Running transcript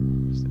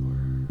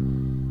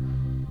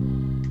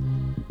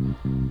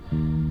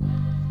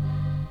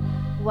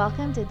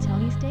Welcome to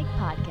Tony Steak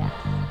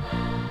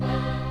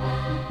Podcast.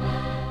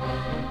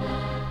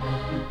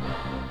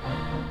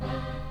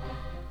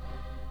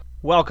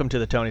 Welcome to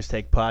the Tony's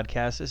Take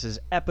Podcast. This is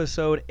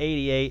episode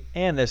 88,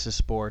 and this is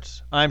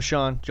sports. I'm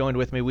Sean. Joined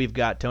with me, we've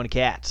got Tony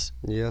Katz.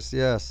 Yes.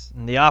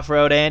 And the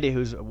off-road Andy,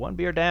 who's one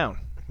beer down.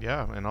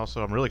 Yeah, and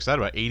also I'm really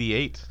excited about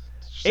 88.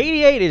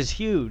 88 is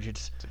huge.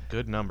 It's a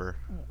good number.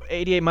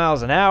 88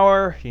 miles an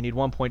hour. You need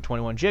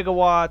 1.21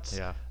 gigawatts.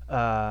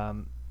 Yeah.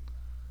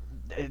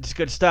 It's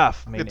good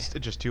stuff. I mean, It's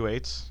just two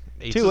eights.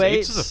 Eights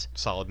is a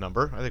solid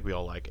number. I think we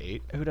all like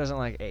 8. who doesn't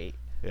like 8?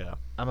 Yeah.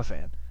 I'm a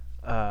fan.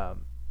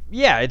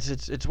 Yeah,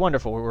 it's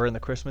wonderful. We're in the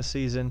Christmas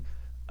season.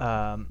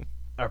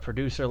 Our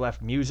producer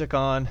left music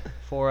on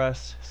for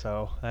us,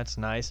 so that's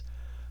nice.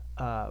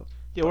 Yeah,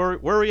 where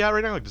are we at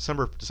right now? Like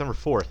December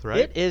 4th, right?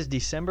 It is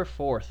December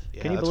 4th.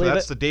 Yeah, Can you believe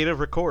that's it? the date of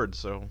record.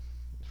 So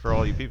for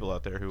all you people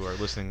out there who are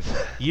listening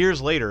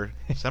years later,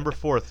 December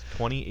 4th,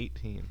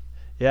 2018.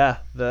 Yeah,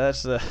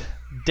 that's the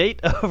date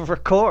of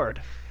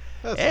record.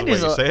 That's And the way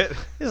you say it.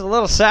 He's a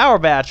little sour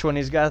batch when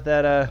he's got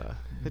that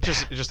It's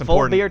just full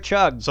important. beer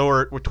chug. So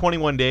we're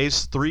 21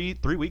 days, three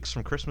weeks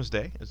from Christmas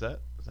Day. Is that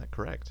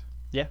correct?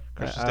 Yeah,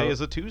 Christmas Day is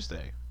a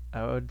Tuesday.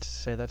 I would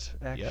say that's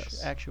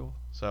Yes. actual.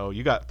 So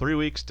you got 3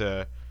 weeks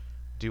to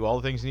do all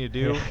the things you need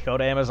to do. Yeah, go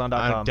to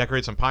Amazon.com.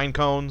 Decorate some pine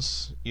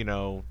cones,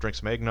 drink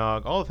some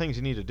eggnog, all the things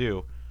you need to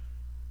do.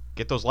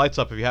 Get those lights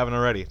up if you haven't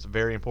already. It's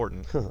very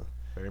important.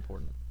 Very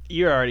important.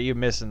 You're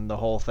missing the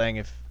whole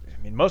thing.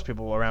 Most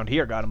people around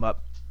here got them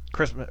up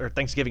Christmas or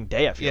Thanksgiving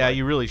Day. I feel Yeah, like.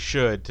 you really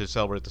should to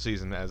celebrate the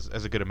season as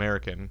a good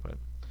American.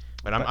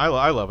 But I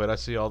love it. I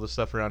see all this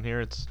stuff around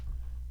here. It's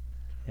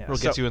Yeah, really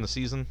so gets you in the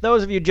season.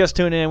 those of you just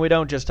tuning in, we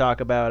don't just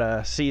talk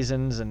about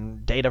seasons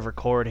and date of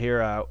record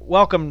here.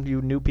 Welcome,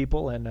 you new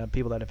people and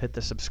people that have hit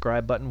the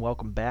subscribe button.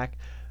 Welcome back.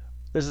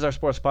 This is our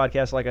sports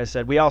podcast. Like I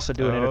said, we also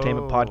do an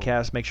entertainment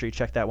podcast. Make sure you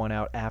check that one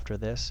out after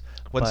this.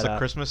 When's But, the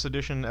Christmas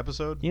edition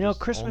episode?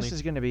 Christmas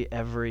is going to be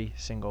every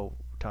single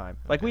time.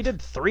 Like we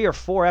did 3 or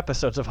 4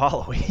 episodes of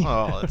Halloween.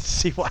 Oh, Let's that's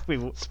see why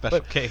we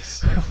special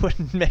case.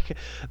 wouldn't make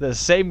the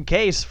same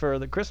case for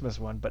the Christmas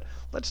one. But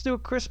let's do a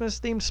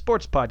Christmas-themed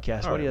sports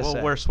podcast. All What do right, you we'll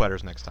say? wear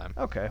sweaters next time.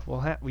 Okay.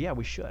 Well, yeah,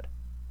 we should.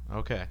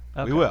 Okay.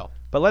 Okay. We will.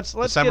 But let's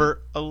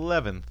December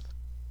 11th,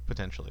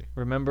 potentially.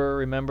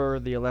 remember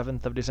the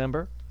 11th of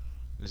December.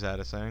 Is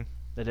that a saying?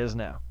 It is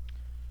now.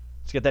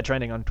 Let's get that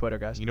trending on Twitter,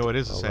 guys. You know what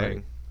is a All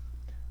saying?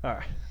 All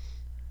right.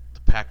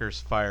 The Packers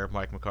fire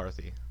Mike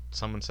McCarthy.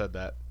 Someone said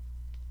that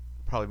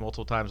probably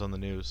multiple times on the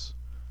news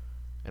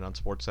and on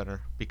SportsCenter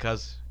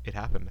because it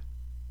happened.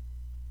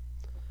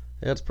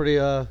 Yeah, it's pretty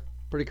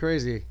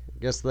crazy. I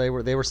guess they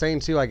were saying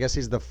too. I guess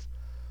he's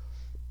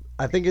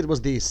I think it was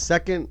the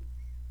second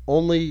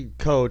only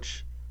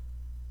coach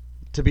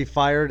to be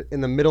fired in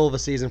the middle of a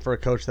season for a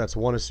coach that's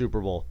won a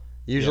Super Bowl.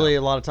 Usually,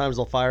 a lot of times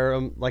they'll fire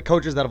them. Like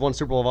coaches that have won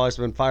Super Bowl have always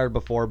been fired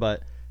before,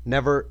 but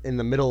never in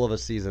the middle of a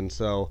season.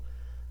 So,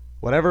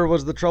 whatever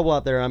was the trouble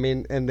out there,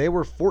 and they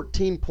were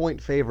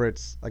 14-point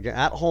favorites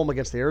at home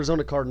against the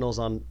Arizona Cardinals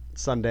on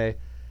Sunday,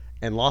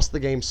 and lost the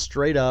game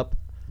straight up.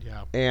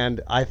 Yeah. And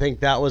I think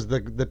that was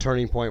the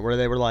turning point where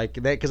they were like,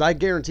 because I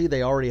guarantee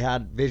they already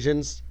had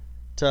visions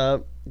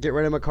to get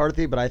rid of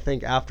McCarthy, but I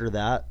think after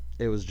that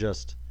it was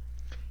just.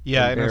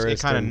 Yeah, and it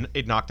embarrassed kind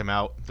of knocked them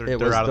out. They're It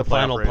was out the of the playoff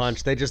final race.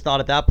 punch. They just thought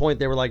at that point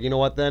they were like, you know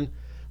what, then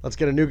let's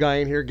get a new guy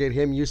in here, get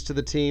him used to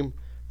the team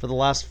for the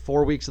last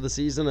 4 weeks of the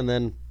season, and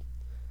then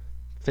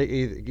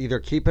either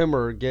keep him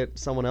or get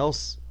someone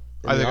else.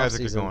 I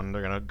think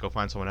they're gonna go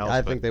find someone else.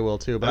 I think they will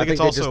too, but I I think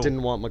think it's they just also-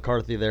 didn't want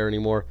McCarthy there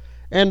anymore.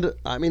 And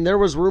there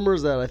was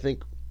rumors that I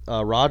think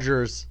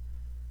Rodgers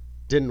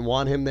didn't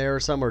want him there or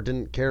something, or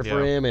didn't care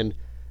for Yeah. him, and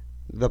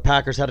the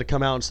Packers had to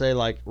come out and say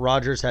like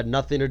Rodgers had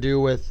nothing to do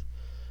with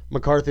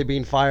McCarthy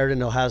being fired,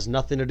 and it has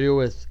nothing to do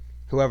with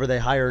whoever they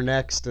hire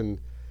next, and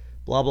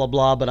blah blah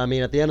blah. But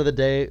at the end of the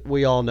day,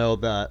 we all know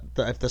that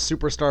if the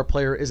superstar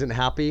player isn't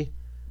happy,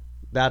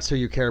 that's who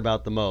you care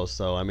about the most.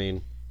 So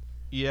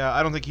Yeah,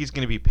 I don't think he's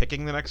going to be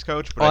picking the next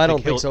coach. But I I don't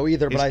think he'll- so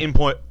either, His but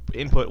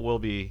input will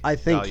be. I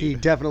think he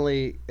valued.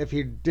 definitely, if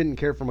he didn't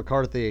care for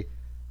McCarthy,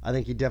 I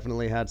think he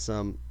definitely had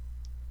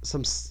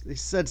he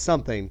said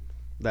something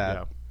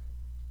that,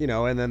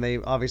 Yeah. and then they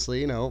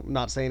obviously,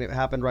 not saying it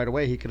happened right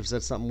away. He could have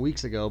said something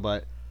weeks ago,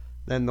 but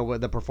then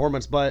the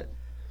performance. But,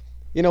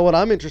 what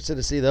I'm interested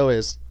to see, though,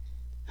 is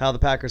how the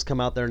Packers come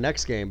out their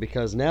next game,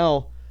 because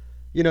now,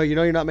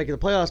 you're not making the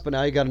playoffs, but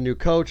now you got a new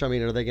coach. Are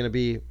they going to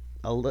be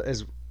a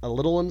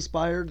little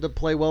inspired to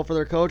play well for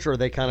their coach, or are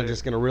they kind of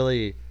just going to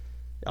really?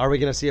 Are we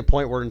going to see a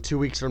point where in 2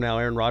 weeks from now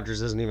Aaron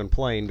Rodgers isn't even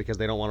playing because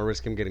they don't want to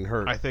risk him getting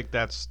hurt? I think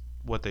that's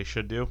what they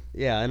should do.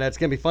 Yeah, and that's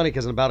going to be funny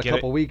because in about a Get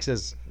couple weeks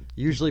is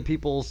usually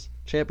people's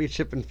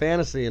championship in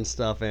fantasy and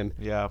stuff. And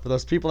Yeah. for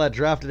those people that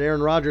drafted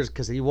Aaron Rodgers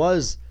because he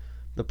was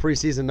the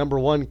preseason number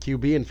 1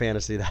 QB in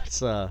fantasy,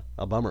 that's a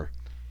bummer.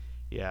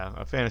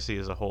 Yeah, fantasy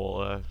as a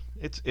whole,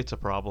 it's a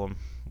problem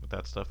with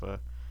that stuff. I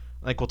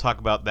think we'll talk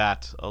about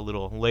that a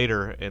little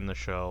later in the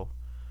show.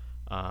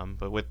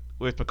 But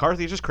with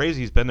McCarthy, it's just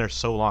crazy. He's been there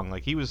so long.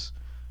 Like he was,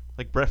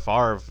 like Brett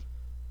Favre,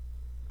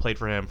 played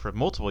for him for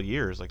multiple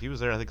years. Like he was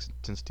there, I think,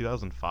 since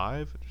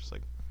 2005. Just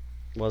like,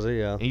 Was he?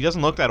 Yeah. and he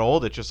doesn't look that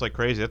old. It's just like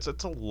crazy. It's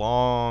a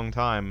long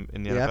time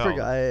in the Yeah, NFL. I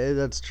forgot.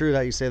 That's true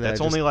that you say that.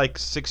 That's only like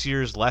 6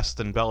 years less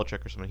than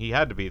Belichick or something. He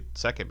had to be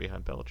second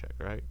behind Belichick,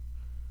 right?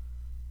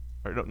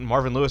 Or no,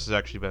 Marvin Lewis has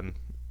actually been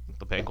with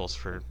the Bengals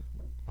for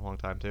a long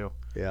time too.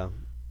 Yeah.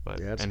 But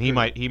Yeah, it's and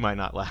pretty- he might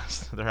not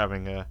last. They're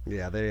having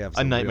Yeah, they have a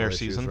some nightmare real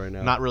issues season. right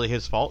now. Not really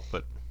his fault,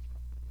 but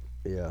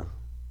Yeah.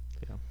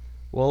 Yeah.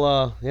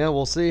 Well, yeah,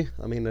 we'll see.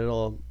 I mean,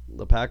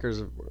 the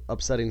Packers are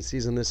upsetting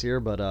season this year,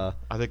 but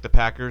I think the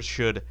Packers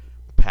should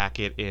pack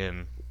it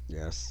in.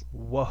 yes.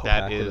 Whoa.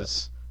 That pack it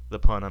is the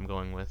pun I'm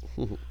going with.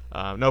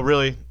 No,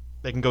 really,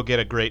 they can go get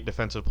a great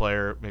defensive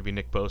player, maybe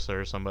Nick Bosa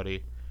or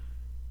somebody.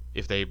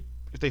 If they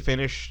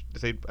finish, I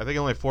think they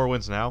only have 4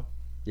 wins now.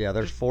 Yeah,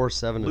 there's Just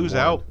 4-7 Lose and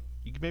 1. out,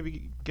 you can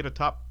maybe get a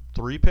top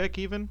 3 pick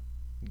even,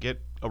 get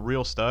a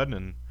real stud,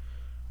 and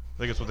I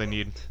think that's what they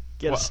need.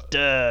 Get Well, a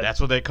stud. That's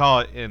what they call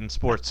it in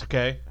sports.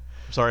 Okay,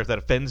 I'm sorry if that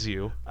offends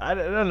you. It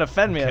doesn't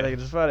offend me. I Okay. think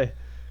it's just funny.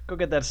 Go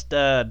get that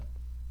stud.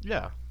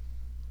 Yeah,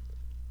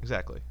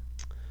 exactly.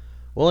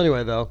 Well,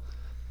 anyway, though,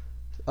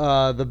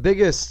 the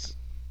biggest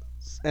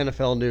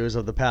NFL news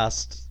of the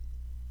past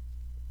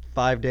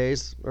 5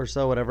 days or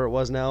so, whatever it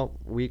was now,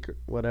 week,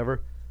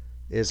 whatever,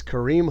 is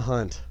Kareem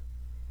Hunt.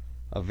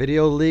 A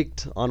video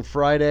leaked on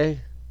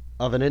Friday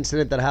of an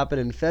incident that happened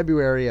in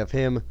February of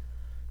him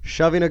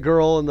shoving a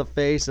girl in the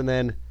face and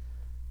then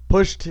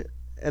pushed,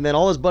 and then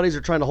all his buddies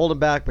are trying to hold him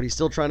back, but he's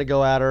still trying to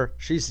go at her.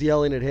 She's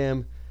yelling at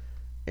him,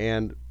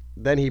 and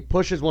then he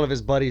pushes one of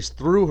his buddies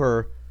through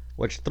her,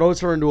 which throws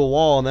her into a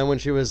wall, and then when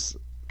she was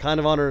kind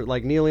of on her,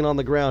 like kneeling on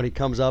the ground, he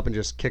comes up and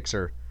just kicks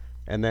her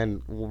and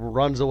then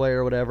runs away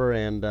or whatever,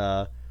 and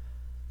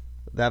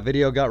that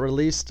video got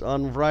released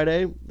on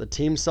Friday. The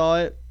team saw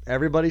it,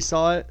 everybody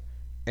saw it,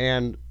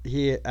 and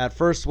he at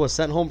first was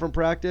sent home from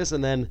practice,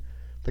 and then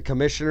he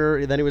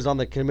was on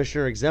the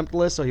commissioner exempt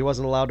list, so he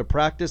wasn't allowed to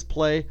practice,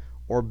 play,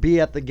 or be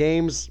at the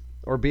games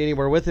or be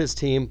anywhere with his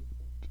team.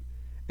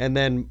 And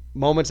then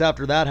moments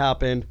after that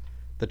happened,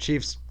 the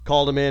Chiefs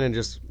called him in and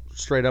just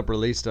straight up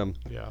released him.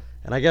 Yeah.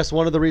 And I guess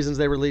one of the reasons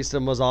they released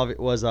him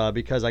was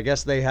because I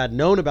guess they had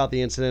known about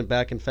the incident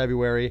back in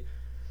February,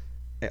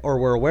 or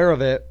were aware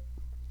of it,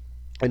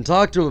 and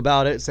talked to him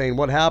about it, saying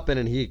what happened,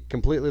 and he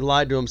completely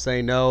lied to him,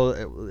 saying no,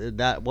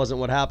 that wasn't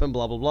what happened,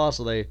 blah blah blah.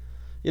 So they,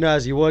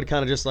 as you would,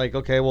 kind of just like,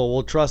 okay, well,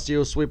 we'll trust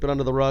you, sweep it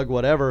under the rug,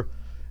 whatever.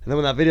 And then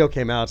when that video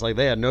came out, it's like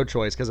they had no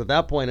choice, because at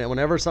that point,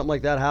 whenever something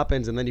like that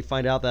happens, and then you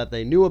find out that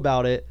they knew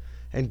about it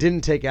and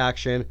didn't take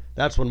action,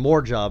 that's when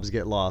more jobs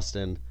get lost.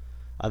 And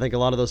I think a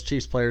lot of those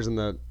Chiefs players in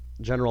the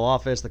general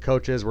office, the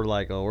coaches, were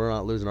like, oh, we're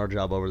not losing our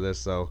job over this,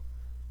 so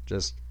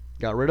just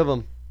got rid of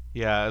them.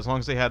 Yeah, as long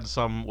as they had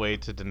some way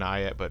to deny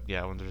it, but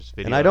yeah, when there's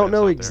video. And I don't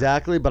know evidence out there.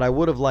 exactly, but I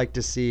would have liked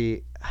to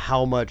see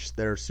how much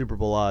their Super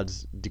Bowl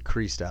odds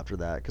decreased after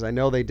that, because I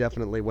know they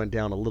definitely went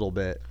down a little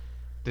bit.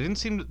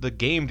 The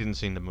game didn't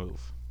seem to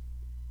move.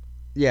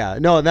 Yeah,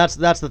 no, and that's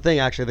the thing,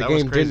 actually. The That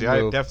game was crazy. didn't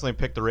move. I definitely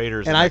picked the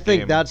Raiders. And in I that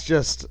think game. that's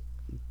just,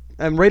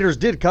 and Raiders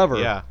did cover.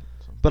 Yeah.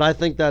 But I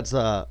think that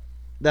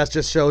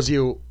just shows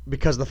you,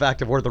 because of the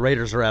fact of where the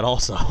Raiders are at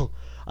also.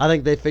 I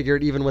think they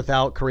figured even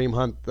without Kareem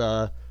Hunt,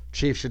 the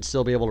Chiefs should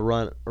still be able to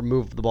run or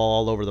move the ball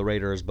all over the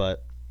Raiders.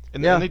 But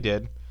And yeah. they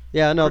did.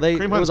 yeah, no, Kareem it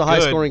Hunt's was a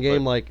high-scoring good,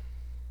 game, but- like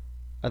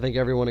I think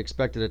everyone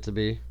expected it to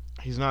be.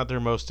 He's not their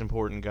most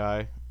important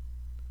guy.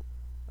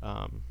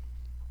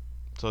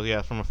 So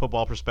yeah, from a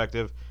football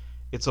perspective,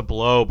 it's a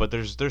blow. But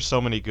there's so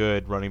many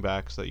good running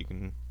backs that you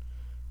can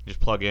just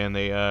plug in.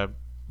 They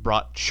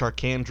brought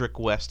Sharkandrick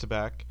West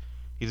back.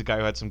 He's a guy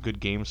who had some good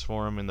games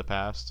for him in the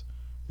past.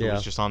 He Yeah.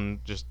 was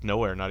just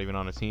nowhere, not even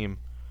on a team.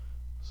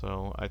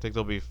 So I think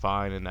they'll be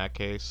fine in that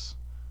case.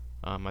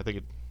 I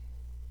think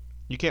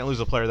you can't lose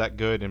a player that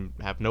good and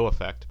have no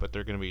effect, but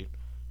they're going to be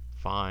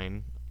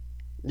fine.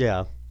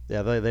 Yeah,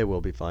 they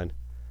will be fine.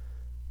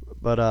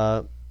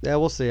 But yeah,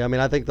 we'll see. I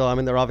mean, I think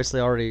they're obviously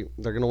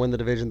they're going to win the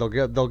division.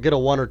 They'll get a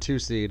 1 or 2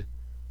 seed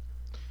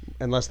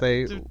unless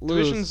they The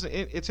lose. division's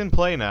it's in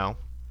play now.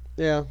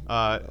 Yeah,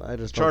 The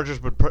just don't-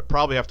 Chargers would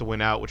probably have to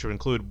win out, which would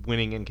include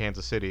winning in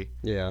Kansas City.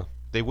 yeah.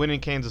 They win in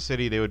Kansas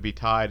City, they would be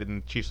tied,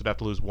 and the Chiefs would have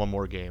to lose one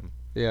more game.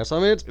 Yeah, so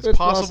I mean, it's It's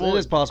possible, It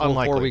is possible.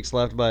 4 unlikely. weeks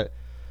left, but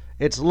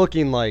it's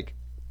looking like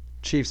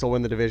Chiefs will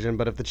win the division.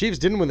 But if the Chiefs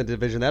didn't win the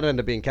division, that'd end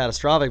up being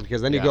catastrophic,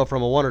 because then you Yeah. go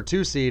from a 1 or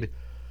 2 seed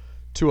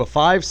to a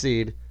 5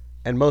 seed,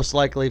 and most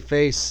likely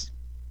face,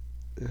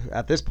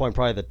 at this point,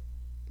 probably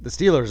the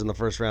Steelers in the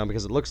first round,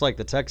 because it looks like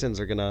the Texans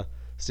are gonna.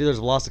 Steelers have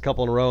lost a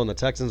couple in a row, and the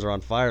Texans are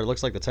on fire. It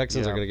looks like the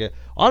Texans are Yeah. gonna get.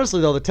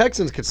 Honestly, though, the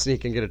Texans could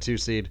sneak and get a 2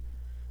 seed,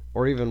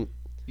 or even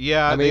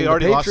Yeah, I mean, they the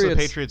already lost to the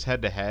Patriots- Patriots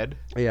head-to-head,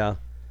 yeah.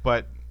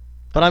 but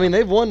But I mean,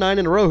 they've won 9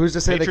 in a row. Who's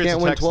to say Patriots they can't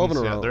and win 12 in a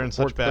Texans, row? yeah, they're in or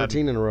such bad-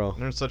 13 in a row.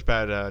 they're in such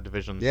bad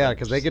divisions. Yeah, that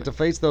because it's they just get to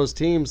face those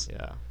teams.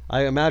 Yeah.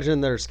 I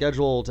imagine their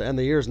schedule to end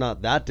the year is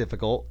not that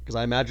difficult, because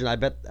I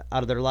bet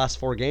out of their last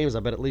 4 games, I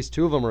bet at least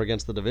 2 of them are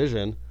against the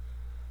division.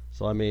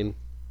 So, I mean,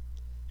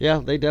 yeah,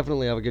 they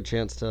definitely have a good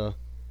chance to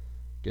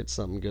get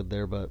something good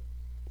there, but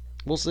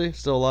we'll see.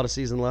 Still a lot of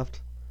season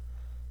left.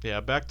 Yeah,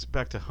 back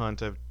to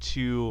Hunt. I have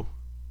two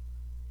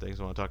things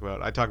I want to talk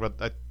about. I talk about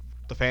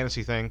the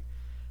fantasy thing.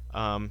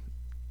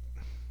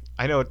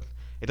 I know it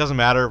doesn't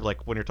matter.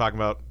 Like when you're talking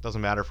about, it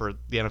doesn't matter for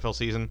the NFL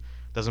season.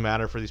 It doesn't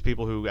matter for these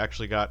people who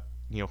actually got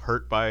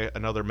hurt by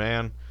another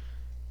man.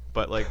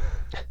 But like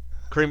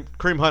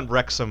Kareem Hunt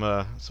wrecked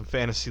some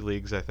fantasy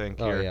leagues. I think.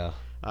 Here. Oh yeah.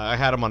 I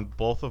had him on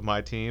both of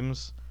my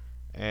teams,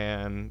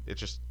 and it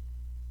just.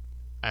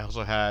 I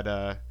also had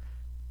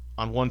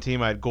on one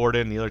team I had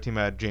Gordon, the other team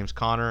I had James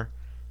Conner,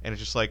 and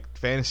it's just like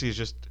fantasy is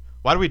just.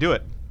 Why do we do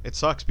it? It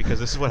sucks because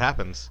this is what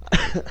happens.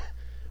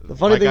 The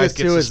funny thing is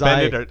too is I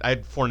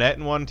had Fournette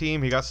in one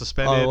team. He got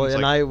suspended. Oh,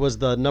 and I was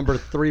the number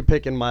 3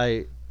 pick in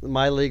my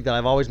league that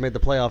I've always made the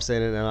playoffs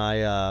in, and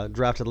I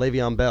drafted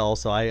Le'Veon Bell,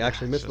 so I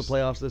actually missed the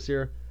playoffs this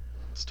year.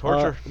 It's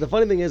torture. The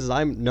funny thing is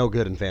I'm no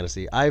good in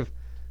fantasy. I've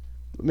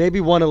maybe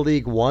won a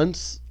league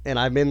once, and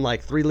I'm in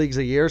like 3 leagues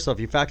a year. So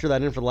if you factor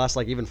that in for the last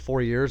like even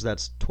 4 years,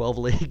 that's 12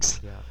 leagues.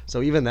 Yeah.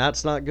 So even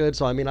that's not good.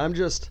 So I mean, I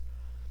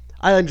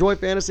enjoy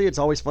fantasy. It's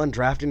always fun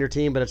drafting your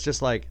team, but it's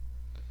just like.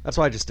 That's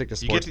why I just stick to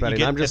sports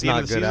betting. I'm just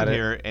not good at it.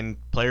 Here, and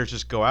players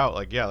just go out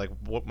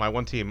my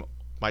one team,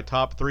 my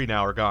top 3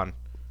 now are gone.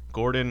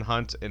 Gordon,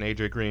 Hunt, and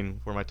AJ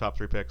Green were my top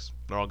 3 picks.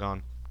 They're all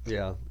gone.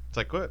 Yeah. It's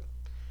like what?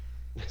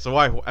 So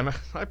why?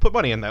 I put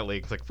money in that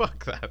league. It's like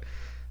fuck that.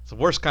 It's the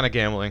worst kind of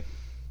gambling.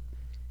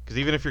 Because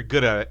even if you're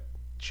good at it,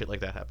 shit like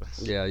that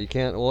happens. Yeah, you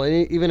can't. Well,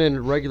 even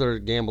in regular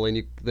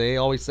gambling, they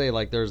always say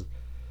like there's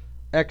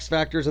X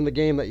factors in the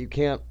game that you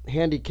can't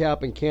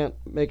handicap and can't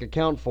make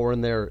account for,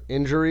 and they're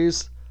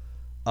injuries.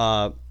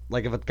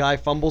 Like if a guy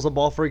fumbles a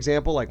ball, for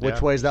example, like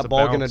which way is that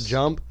ball going to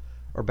jump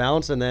or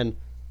bounce? And then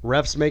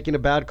refs making a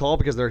bad call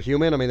because they're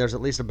human. I mean, there's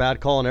at least a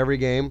bad call in every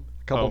game,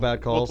 a couple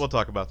bad calls. We'll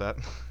talk about that.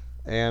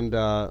 And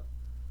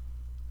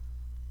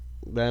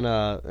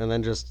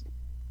then just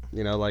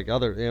like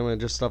other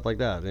just stuff like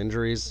that,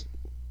 injuries,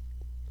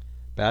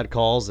 bad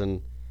calls,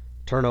 and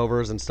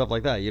turnovers and stuff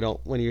like that.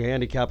 When you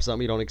handicap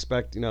something, you don't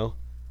expect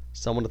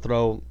someone to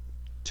throw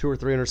 2 or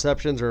 3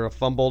 interceptions or a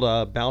fumble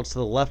to bounce to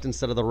the left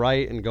instead of the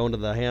right and go into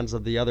the hands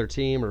of the other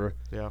team, or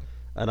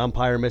an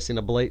umpire missing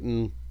a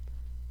blatant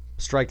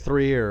strike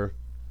 3 or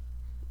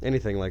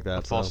anything like that.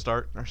 A false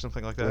start or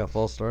something like that. Yeah,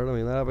 false start. I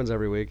mean, that happens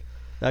every week.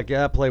 That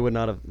play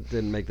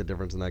didn't make the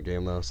difference in that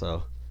game though.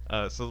 So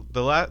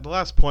the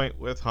last point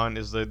with Hunt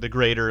is the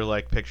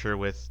greater picture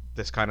with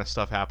this kind of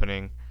stuff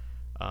happening.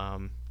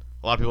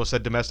 A lot of people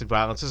said domestic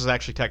violence. This is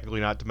actually technically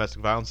not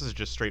domestic violence. This is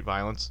just straight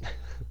violence.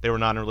 They were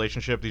not in a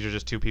relationship. These are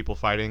just 2 people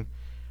fighting.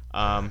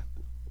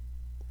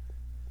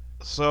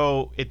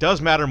 So it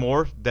does matter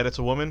more that it's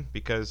a woman,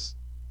 because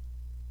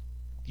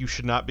you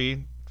should not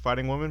be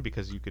fighting women,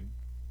 because you could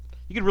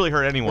really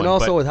hurt anyone. And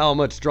also with how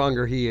much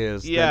stronger he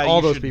is than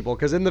all those people.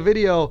 Because in the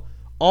video,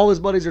 all his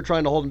buddies are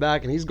trying to hold him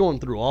back, and he's going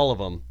through all of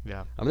them.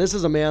 Yeah. I mean, this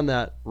is a man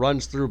that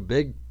runs through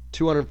big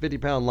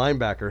 250-pound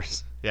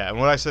linebackers. Yeah, and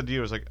what I said to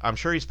you was I'm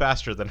sure he's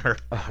faster than her.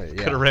 Could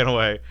have ran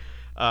away.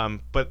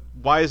 But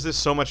why is this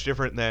so much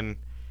different than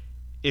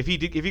if he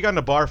got in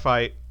a bar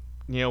fight,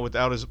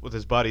 with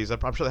his buddies?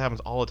 I'm sure that happens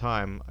all the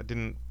time. I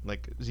didn't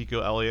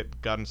Ezekiel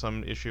Elliott got in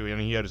some issue. I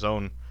mean, he had his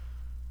own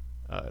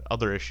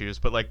other issues,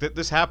 but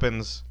this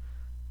happens.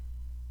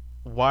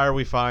 Why are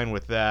we fine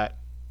with that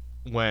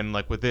when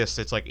with this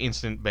it's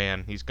instant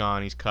ban? He's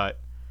gone. He's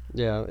cut.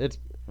 Yeah,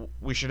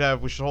 we should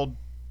hold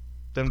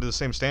them to the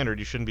same standard.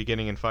 You shouldn't be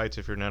getting in fights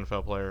if you're an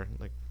NFL player.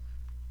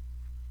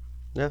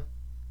 Yeah.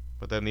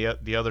 But then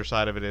the other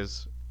side of it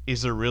is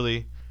there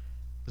really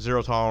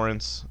zero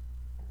tolerance?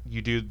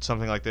 You do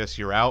something like this,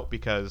 you're out,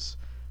 because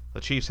the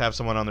Chiefs have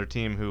someone on their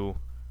team who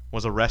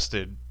was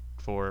arrested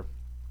for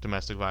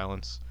domestic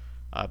violence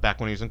back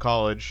when he was in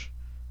college.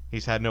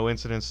 He's had no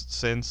incidents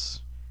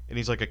since, and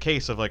he's a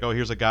case of oh,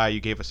 here's a guy you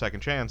gave a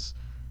second chance,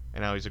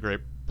 and now he's a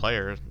great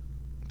player,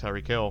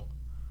 Tyreek Hill.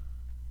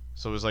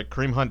 So it was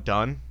Kareem Hunt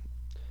done?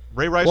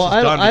 Ray Rice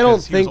was done. I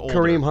don't think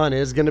Kareem Hunt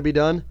is going to be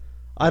done.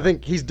 I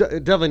think he's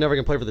definitely never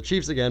going to play for the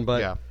Chiefs again,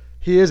 but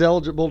he is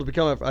eligible to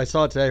become I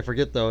saw it today, I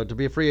forget though, to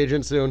be a free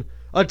agent soon.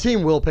 A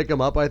team will pick him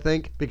up, I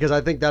think, because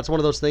I think that's one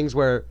of those things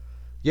where,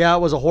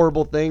 it was a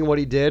horrible thing what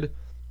he did,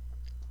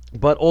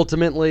 but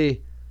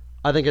ultimately,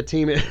 I think a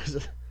team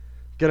is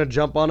going to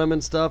jump on him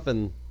and stuff,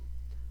 and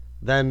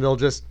then they'll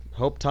just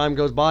hope time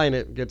goes by and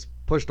it gets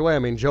pushed away. I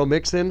mean, Joe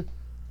Mixon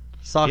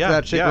socked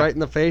that chick right in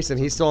the face, and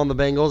he's still on the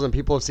Bengals, and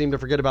people seem to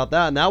forget about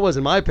that, and that was,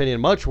 in my opinion,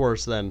 much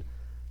worse than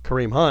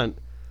Kareem Hunt.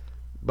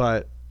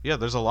 But yeah,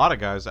 there's a lot of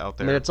guys out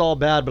there. I mean, it's all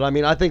bad, but I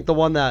mean, I think the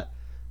one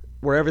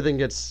where everything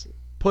gets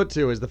put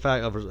to is the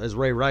fact of is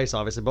Ray Rice,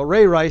 obviously, but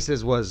Ray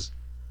Rice's was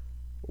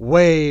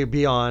way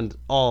beyond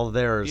all of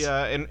theirs.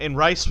 Yeah, and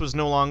Rice was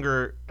no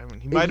longer. I mean,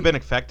 he might have been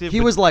effective.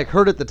 He was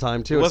hurt at the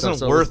time too. It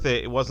wasn't worth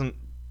it. It wasn't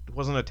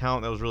a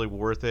talent that was really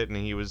worth it, and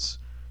he was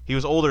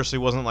older, so he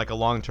wasn't a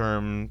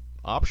long-term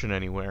option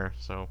anywhere.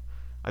 So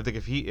I think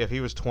if he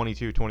was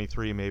 22,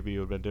 23, maybe it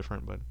would have been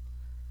different, but.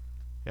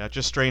 Yeah, it's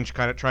just strange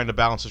kind of trying to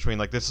balance between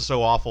this is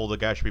so awful, the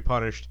guy should be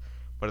punished,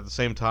 but at the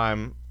same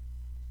time,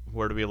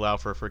 where do we allow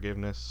for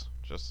forgiveness?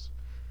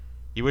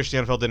 you wish the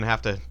NFL didn't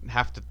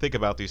have to think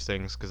about these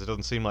things, because it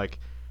doesn't seem like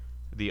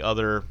the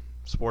other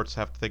sports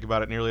have to think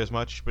about it nearly as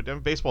much.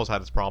 But baseball's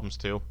had its problems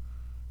too.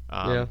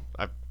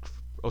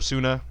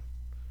 Osuna,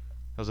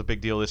 that was a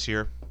big deal this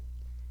year.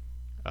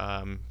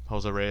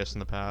 Jose Reyes in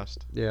the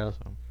past. Yeah.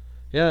 So.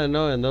 Yeah,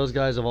 no, and those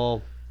guys have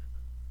all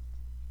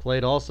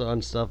played also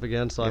and stuff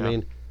again. So, Yeah. I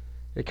mean,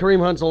 Kareem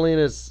Hunt's only in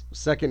his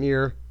second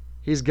year.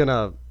 He's going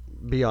to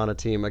be on a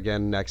team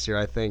again next year,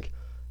 I think.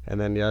 And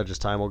then,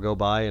 just time will go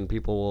by and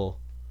people will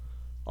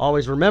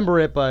always remember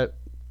it, but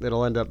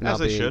it'll end up not As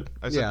they being. should.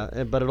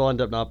 But it'll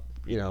end up not,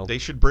 They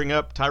should bring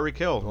up Tyreek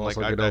Hill.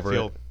 Also Like, get I over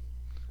feel. it.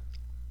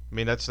 I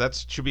mean,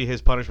 that should be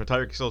his punishment.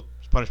 Tyreek Hill's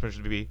punishment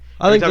should be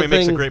I every think time the he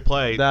makes a thing great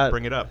play, that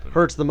bring it up.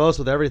 hurts the most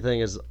with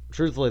everything is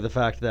truthfully the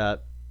fact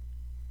that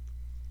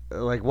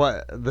like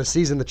what the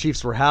season the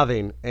Chiefs were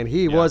having, and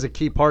he was a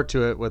key part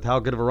to it with how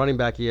good of a running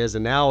back he is,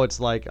 and now it's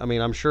like, I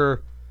mean, I'm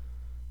sure,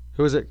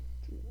 who is it?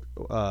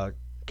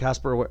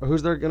 Casper,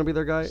 who's going to be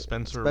their guy?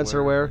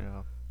 Spencer Ware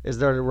Yeah. is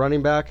their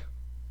running back,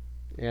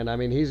 and I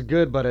mean he's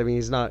good, but I mean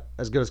he's not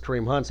as good as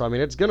Kareem Hunt, so I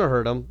mean it's going to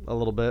hurt him a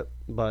little bit,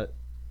 but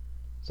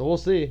so we'll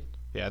see.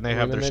 Yeah, and they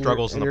have their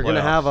struggles in the playoffs. You're going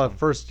to have a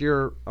first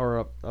year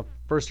or a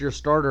first year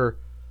starter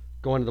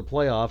going to the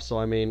playoffs. So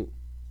I mean,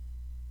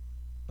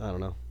 I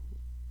don't know.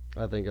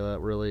 I think that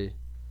really,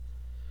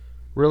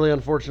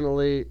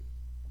 unfortunately,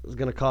 is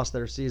going to cost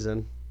their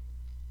season.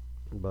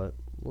 But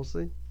we'll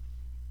see.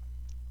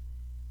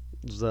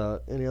 Is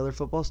any other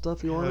football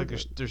stuff you want?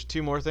 There's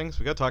two more things.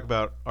 We got to talk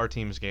about our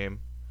team's game.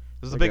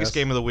 This is the I biggest guess.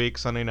 game of the week,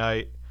 Sunday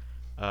night.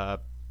 Wow,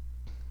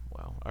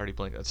 I already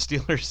blanked.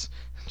 Steelers,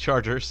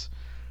 Chargers.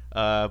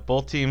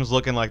 Both teams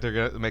looking like they're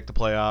going to make the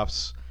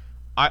playoffs.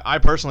 I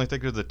personally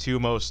think they're the two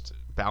most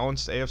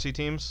balanced AFC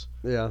teams.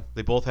 Yeah.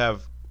 They both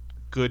have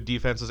good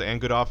defenses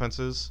and good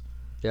offenses.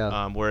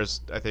 Yeah.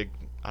 Whereas I think,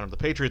 the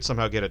Patriots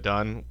somehow get it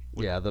done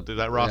with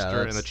that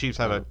roster, and the Chiefs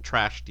have a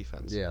trash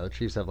defense. Yeah, the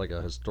Chiefs have like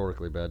a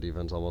historically bad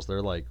defense almost.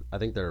 They're like, I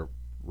think their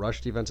rush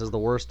defense is the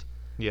worst.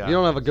 Yeah. If you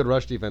don't have a good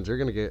rush defense, you're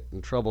going to get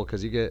in trouble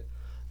because if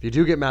you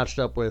do get matched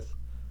up with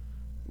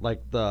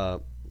like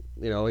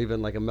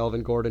even like a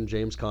Melvin Gordon,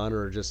 James Conner,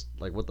 or just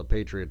like what the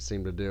Patriots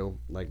seem to do,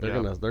 like they're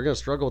gonna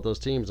struggle with those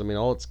teams. I mean,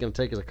 all it's gonna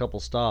take is a couple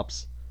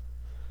stops.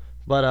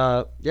 But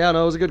it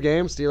was a good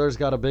game. Steelers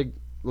got a big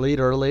lead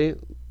early,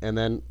 and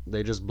then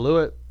they just blew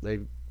it. They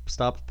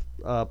stopped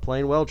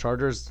playing well.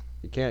 Chargers,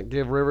 you can't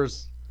give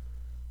Rivers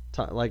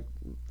time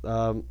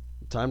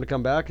to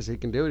come back because he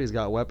can do it. He's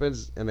got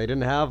weapons, and they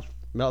didn't have.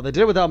 They did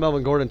it without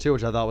Melvin Gordon too,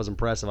 which I thought was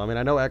impressive. I mean,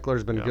 I know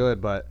Eckler's been good,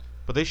 but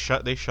they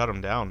shut him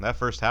down. That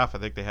first half, I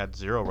think they had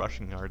 0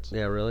 rushing yards.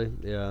 Yeah, really?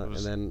 Yeah, and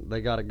then they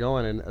got it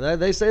going.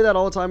 And they say that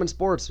all the time in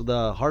sports.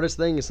 The hardest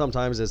thing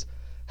sometimes is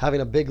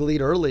having a big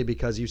lead early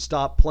because you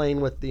stop playing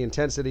with the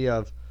intensity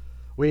of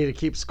we need to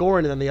keep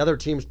scoring, and then the other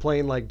team's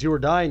playing like do or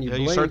die, and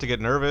you start to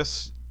get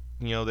nervous.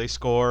 They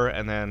score,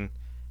 and then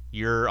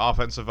your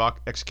offensive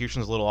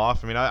execution is a little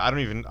off. I mean, I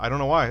don't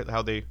know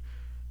how they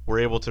were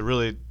able to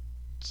really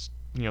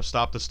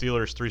stop the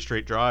Steelers 3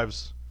 straight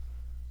drives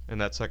in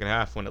that second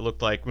half when it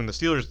looked like when the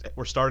Steelers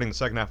were starting the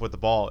second half with the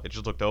ball, it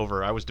just looked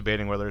over. I was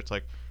debating whether it's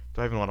like,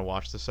 do I even want to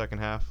watch the second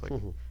half? Like,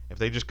 if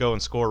they just go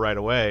and score right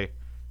away,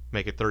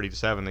 make it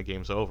 30-7, the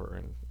game's over,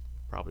 and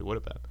probably would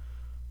have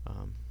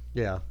been.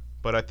 Yeah.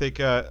 But I think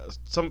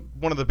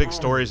one of the big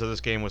stories of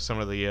this game was some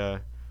of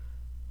the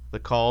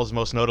calls.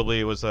 Most notably,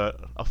 it was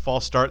a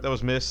false start that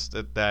was missed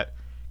that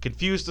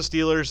confused the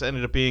Steelers.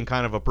 Ended up being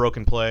kind of a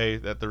broken play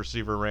that the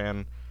receiver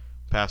ran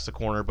past the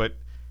corner, but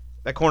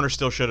that corner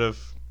still should have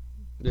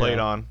played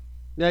on.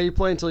 Yeah, you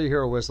play until you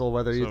hear a whistle,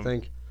 whether you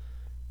think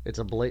it's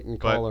a blatant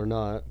call or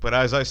not. But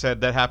as I said,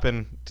 that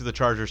happened to the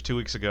Chargers 2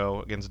 weeks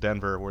ago against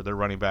Denver, where their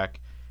running back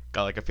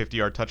got like a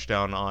 50-yard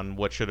touchdown on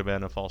what should have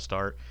been a false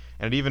start.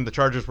 And even the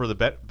Chargers were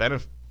the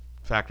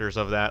benefactors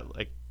of that.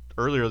 Like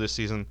earlier this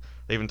season,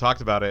 they even talked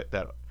about it,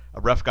 that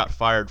a ref got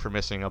fired for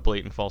missing a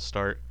blatant false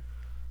start.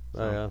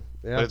 So,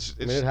 yeah. But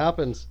it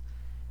happens.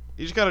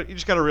 You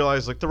just gotta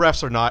realize, like, the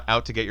refs are not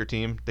out to get your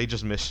team. They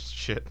just miss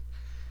shit.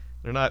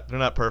 They're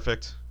not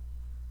perfect.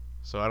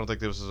 So I don't think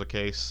this was the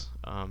case.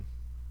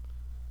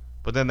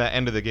 But then that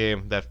end of the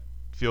game, that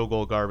field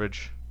goal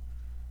garbage.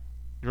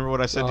 You remember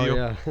what I said to you?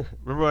 Yeah.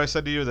 Remember what I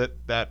said to you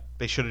that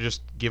they should have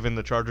just given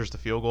the Chargers the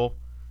field goal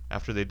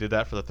after they did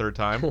that for the third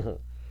time?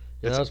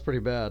 That was pretty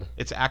bad.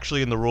 It's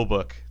actually in the rule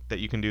book that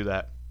you can do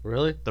that.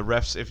 Really? The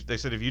refs, if they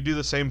said if you do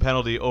the same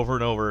penalty over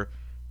and over,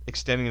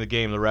 extending the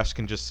game, the refs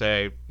can just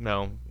say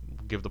no,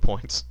 give the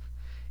points.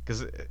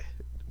 Because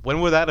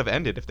when would that have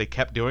ended if they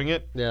kept doing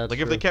it? Yeah, like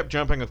if they kept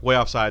jumping way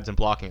offsides and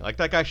blocking it. Like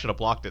that guy should have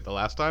blocked it the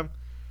last time.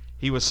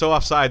 He was so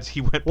offsides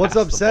he went. What's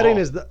past upsetting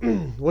the ball.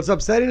 what's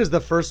upsetting is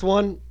the first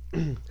one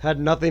had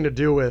nothing to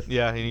do with the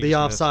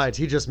offsides.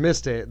 He just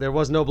missed it. There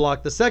was no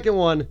block. The second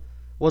one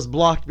was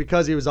blocked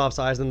because he was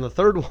offsides, and the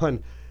third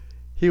one,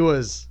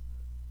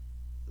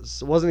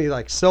 wasn't he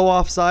like so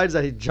offsides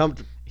that he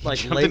jumped late?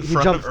 He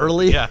jumped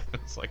early. Yeah,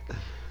 it's like,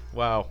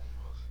 wow.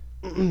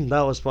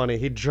 That was funny.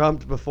 He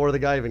jumped before the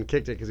guy even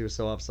kicked it because he was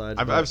so offsides.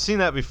 I've seen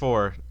that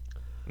before.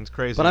 It's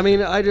crazy. But I mean,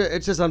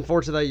 it's just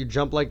unfortunate that you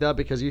jump like that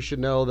because you should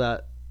know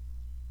that.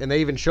 And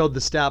they even showed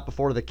the stat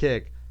before the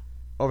kick.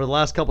 Over the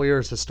last couple of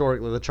years,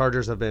 historically, the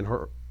Chargers have been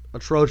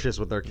atrocious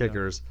with their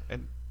kickers.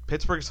 And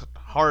Pittsburgh's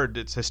hard.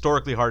 It's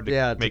historically hard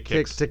to make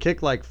kicks. To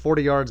kick like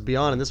 40 yards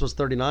beyond, and this was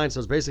 39, so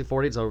it's basically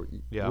 40. It's a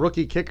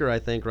rookie kicker, I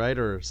think, right?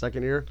 Or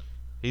second year?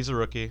 He's a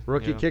rookie.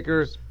 Rookie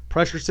kicker.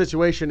 Pressure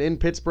situation in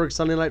Pittsburgh,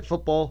 Sunday Night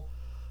Football.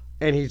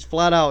 And he's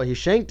flat out, he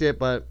shanked it,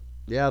 but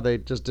yeah, they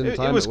just didn't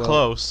time it well. It was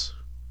close.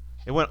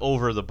 It went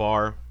over the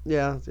bar.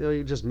 Yeah,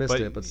 you just missed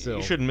it, but still.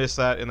 You shouldn't miss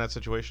that in that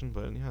situation,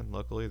 but yeah,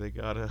 luckily they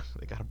got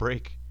a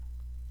break.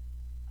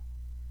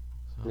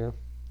 So, yeah.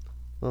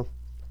 Well.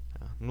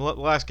 Yeah. The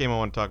last game I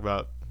want to talk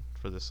about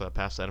for this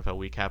past NFL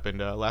week happened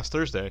last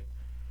Thursday.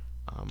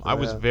 I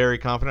was very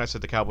confident. I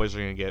said the Cowboys are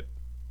going to get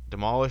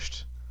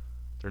demolished.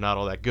 They're not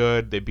all that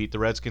good. They beat the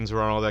Redskins, who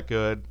aren't all that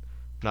good.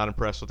 Not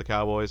impressed with the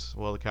Cowboys.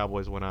 Well, the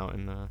Cowboys went out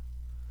and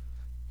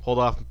pulled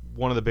off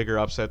one of the bigger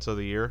upsets of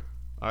the year,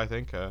 I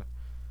think.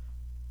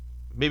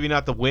 Maybe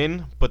not the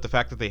win, but the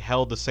fact that they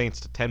held the Saints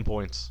to 10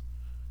 points.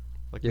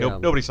 Like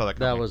nobody saw that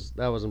coming.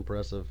 That was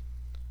impressive.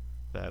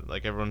 That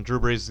everyone, Drew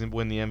Brees didn't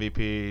win the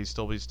MVP. He's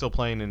still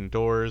playing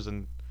indoors,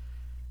 and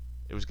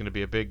it was going to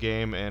be a big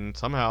game. And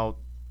somehow,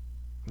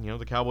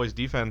 the Cowboys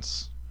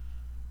defense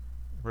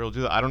were able to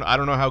do that. I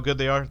don't know how good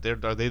they are.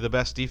 Are they the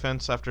best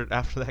defense after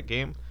that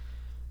game?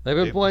 They've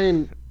been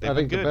playing, I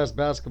think, good. the best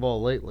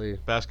basketball lately.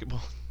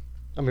 Basketball.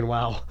 I mean,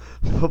 wow,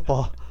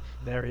 football.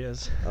 There he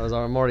is.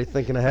 I'm already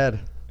thinking ahead.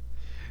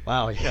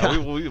 Wow, yeah.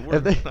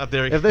 We're not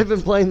there. If they've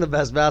been playing the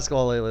best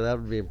basketball lately, that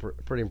would be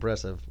pretty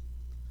impressive.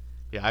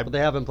 Yeah, but they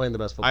have been playing the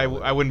best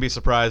football. I wouldn't be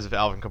surprised if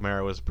Alvin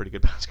Kamara was a pretty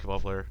good basketball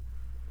player.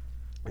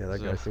 Yeah,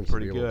 that guy seems to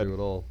be able to do it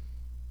all.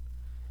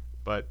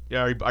 But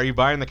yeah, are you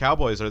buying the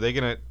Cowboys?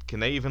 Can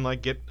they even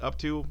get up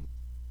to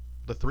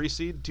the 3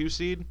 seed, 2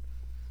 seed?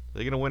 Are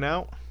they gonna win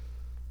out?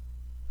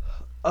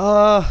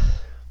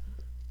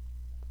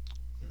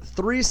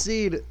 3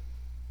 seed,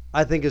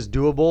 I think, is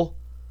doable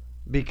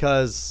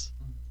because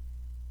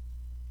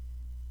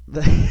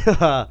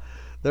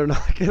they're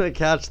not gonna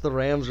catch the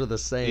Rams or the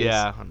Saints.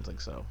 Yeah, I don't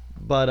think so.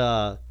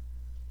 But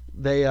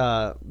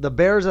the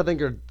Bears, I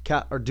think, are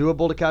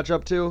doable to catch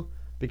up to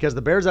because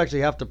the Bears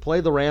actually have to play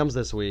the Rams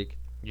this week.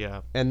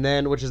 Yeah. And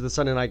then, which is the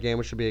Sunday night game,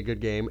 which should be a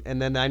good game.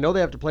 And then I know they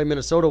have to play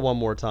Minnesota one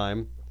more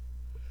time.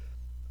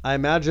 I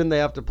imagine they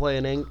have to play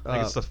I think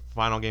it's the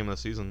final game of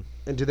the season.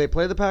 And do they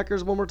play the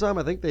Packers one more time?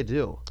 I think they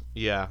do.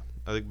 Yeah,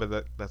 I think,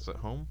 but that's at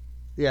home.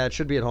 Yeah, it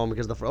should be at home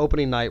because the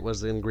opening night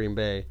was in Green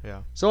Bay.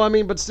 Yeah. So I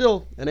mean, but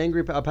still, an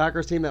angry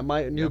Packers team that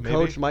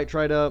coach might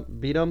try to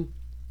beat them.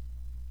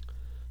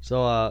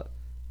 So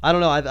I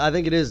don't know. I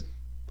think it is.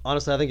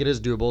 Honestly, I think it is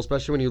doable,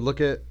 especially when you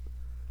look at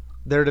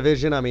their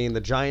division. I mean,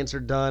 the Giants are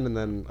done, and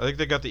then I think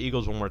they got the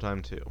Eagles one more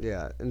time too.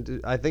 Yeah, and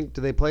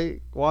do they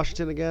play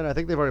Washington again? I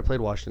think they've already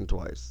played Washington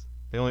twice.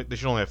 They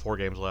should only have 4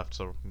 games left,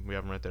 so we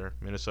have them right there.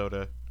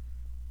 Minnesota,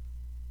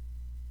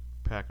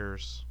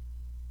 Packers,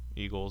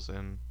 Eagles,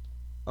 and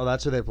oh,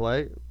 that's who they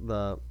play?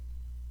 The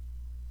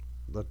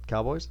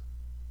Cowboys?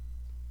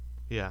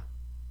 Yeah,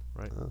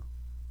 right. Oh.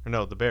 Or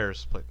no, the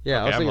Bears play. Yeah,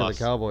 okay, I was thinking lost.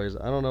 the Cowboys.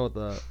 I don't know what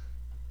the.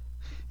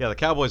 Yeah, the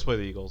Cowboys play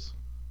the Eagles.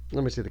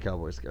 Let me see the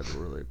Cowboys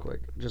schedule really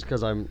quick, just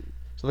because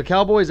So the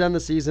Cowboys end the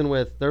season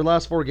with their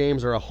last 4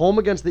 games are a home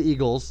against the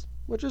Eagles,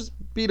 which is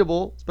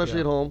beatable,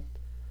 especially at home.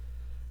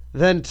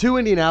 Then 2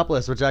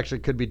 Indianapolis, which actually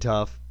could be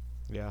tough.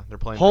 Yeah, they're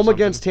playing home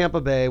against Tampa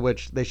Bay,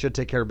 which they should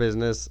take care of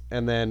business,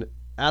 and then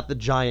at the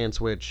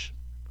Giants, which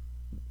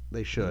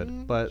they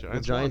should, but the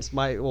Giants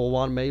may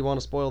want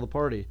to spoil the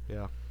party.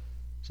 Yeah.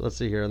 So let's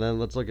see here, and then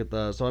let's look at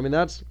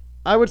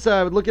I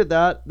would look at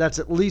that. That's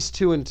at least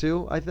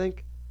 2-2, I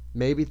think,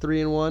 maybe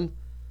 3-1.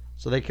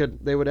 So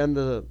they would end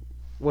the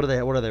what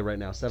are they right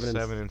now? 7 and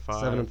 5.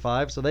 7 and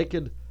 5. So they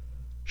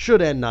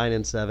should end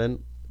 9-7,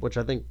 which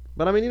I think.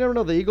 But I mean, you never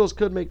know. The Eagles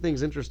could make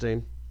things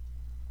interesting.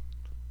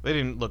 They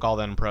didn't look all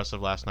that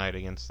impressive last night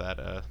against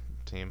that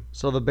team.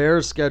 So the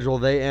Bears' schedule,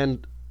 they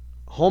end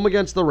home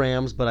against the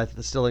Rams, but I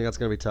still think that's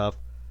going to be tough.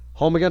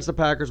 Home against the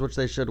Packers, which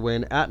they should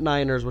win. At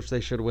Niners, which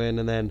they should win,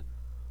 and then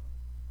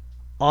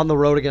on the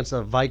road against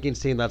a Vikings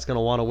team that's going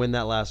to want to win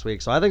that last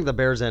week. So I think the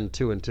Bears end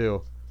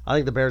 2-2. I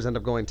think the Bears end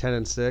up going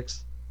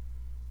 10-6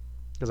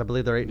 because I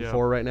believe they're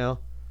 8-4 right now.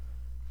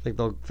 I think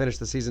they'll finish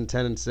the season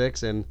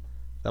 10-6, and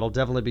that'll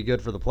definitely be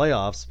good for the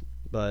playoffs.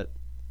 But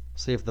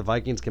see if the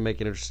Vikings can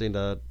make it interesting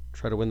to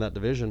try to win that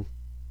division.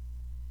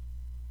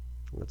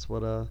 That's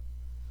what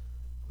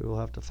we will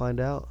have to find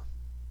out.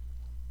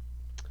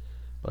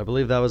 But I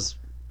believe that was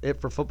it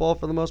for football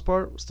for the most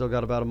part. Still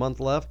got about a month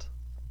left.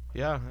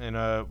 Yeah,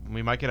 and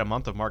we might get a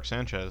month of Mark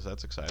Sanchez.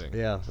 That's exciting.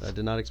 Yeah, I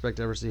did not expect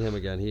to ever see him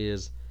again. He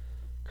is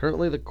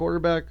currently the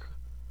quarterback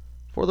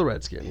for the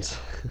Redskins.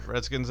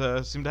 Redskins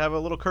seem to have a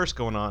little curse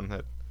going on.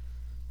 That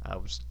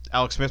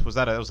Alex Smith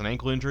that was an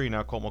ankle injury.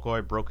 Now Colt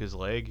McCoy broke his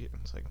leg.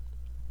 It's like,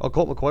 oh,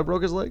 Colt McCoy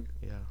broke his leg?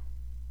 Yeah.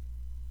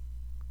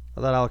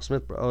 I thought Alex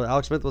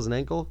Smith was an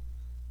ankle?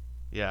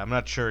 Yeah, I'm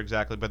not sure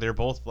exactly, but they're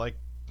both like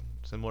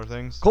similar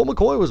things. Colt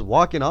McCoy was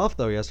walking off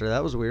though yesterday.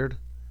 That was weird.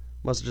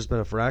 Must have just been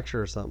a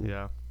fracture or something.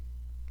 Yeah.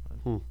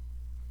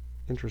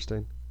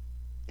 Interesting.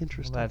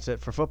 Well, that's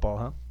it for football,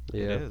 huh?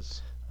 Yeah. It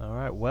is. All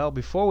right. Well,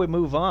 before we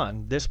move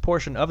on, this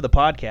portion of the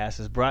podcast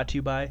is brought to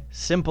you by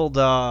Simple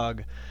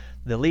Dog,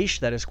 the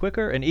leash that is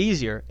quicker and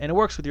easier, and it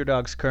works with your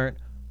dog's current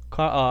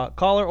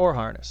collar or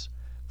harness.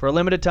 For a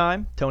limited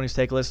time, Tony's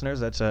Take listeners,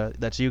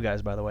 that's you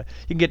guys, by the way,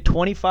 you can get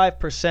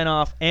 25%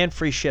 off and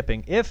free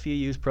shipping if you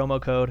use promo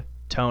code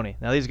Tony.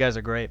 Now, these guys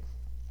are great.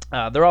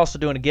 They're also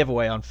doing a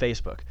giveaway on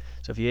Facebook.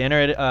 So if you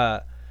enter it,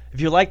 if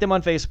you like them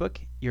on Facebook,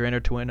 you're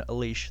entered to win a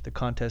leash. The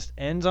contest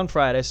ends on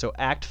Friday, so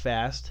act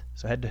fast.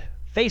 So head to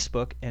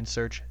Facebook and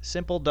search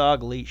Simple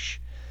Dog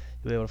Leash.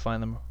 You'll be able to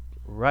find them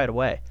right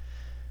away.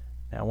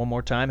 Now, one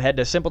more time, head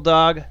to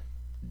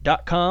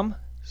simpledog.com.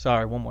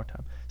 Sorry, one more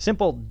time.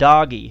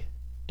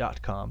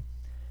 simpledoggy.com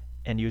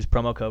and use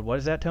promo code. What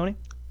is that, Tony?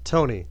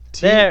 Tony.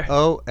 There.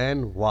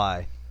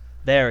 Tony.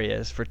 There he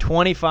is for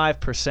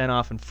 25%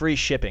 off and free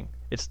shipping.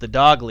 It's the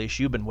dog leash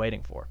you've been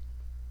waiting for.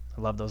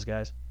 I love those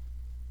guys.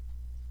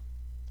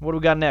 What do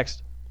we got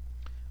next?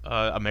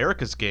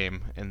 America's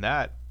game, and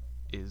that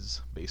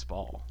is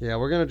baseball. Yeah,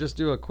 we're gonna just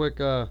do a quick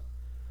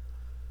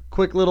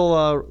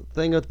little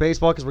thing with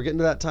baseball because we're getting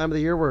to that time of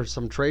the year where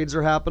some trades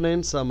are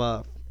happening,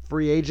 some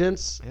free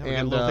agents, Yeah, we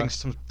and got little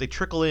things. They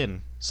trickle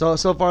in. so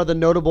far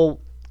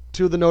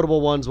two of the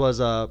notable ones was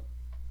the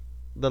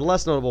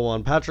less notable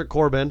one, Patrick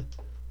Corbin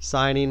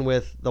signing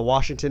with the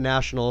Washington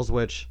Nationals,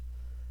 which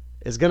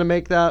is going to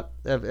make that,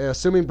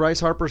 assuming Bryce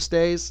Harper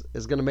stays,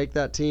 is going to make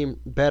that team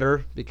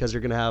better because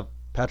you're going to have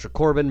Patrick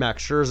Corbin,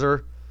 Max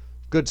Scherzer,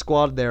 good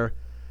squad there.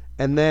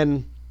 And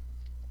then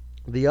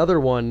the other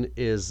one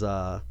is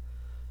the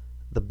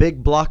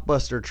big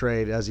blockbuster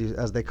trade, as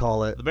they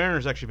call it. The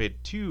Mariners actually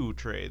made 2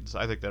 trades,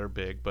 I think, that are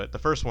big, but the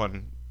first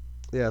one,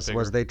 Yes, bigger.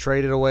 was they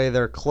traded away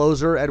their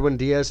closer, Edwin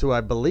Diaz, who I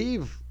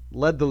believe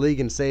led the league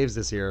in saves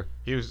this year.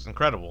 he was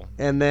incredible.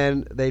 And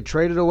then they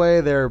traded away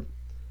their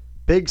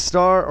big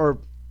star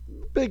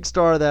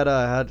that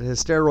had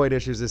his steroid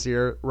issues this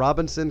year,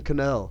 Robinson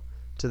Cano,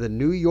 to the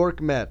New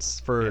York Mets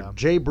for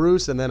Jay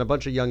Bruce and then a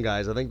bunch of young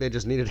guys. I think they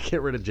just needed to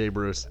get rid of Jay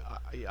Bruce.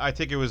 I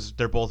think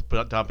they're both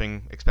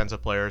dumping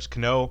expensive players.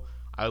 Cano,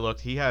 I looked,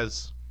 he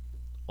has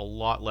a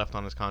lot left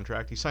on his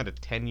contract. He signed a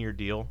 10-year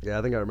deal. Yeah,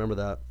 I think I remember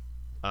that.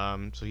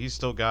 So he's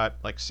still got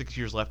like 6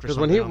 years left or Because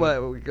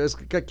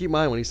something. keep in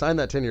mind when he signed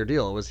that 10-year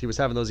deal, he was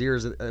having those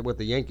years with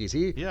the Yankees.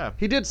 He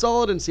did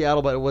solid in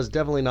Seattle, but it was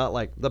definitely not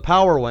like the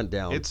power went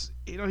down. It's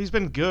he's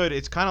been good.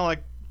 It's kind of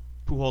like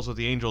Pujols with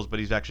the Angels, but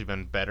he's actually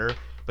been better.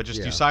 But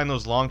just you sign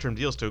those long-term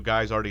deals to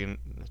guys already in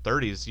their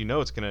 30s,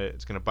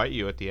 it's gonna bite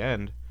you at the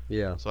end.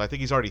 Yeah. So I think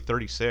he's already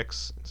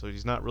 36, so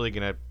he's not really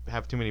gonna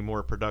have too many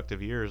more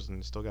productive years, and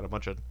he's still got a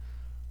bunch of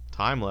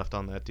time left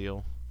on that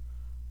deal.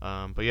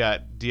 But yeah,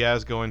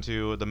 Diaz going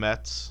to the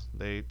Mets.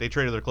 They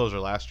traded their closer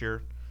last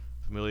year,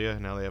 Familia.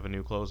 Now they have a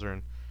new closer,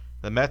 and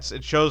the Mets.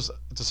 It's a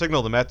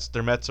signal.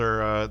 Their Mets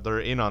are they're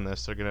in on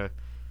this.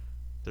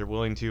 They're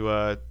willing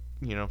to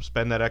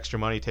spend that extra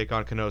money, take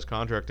on Cano's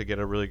contract to get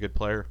a really good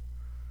player.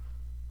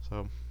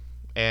 So,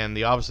 and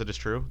the opposite is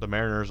true. The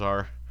Mariners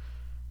are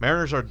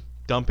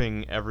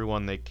dumping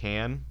everyone they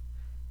can,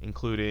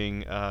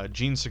 including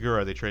Gene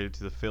Segura. They traded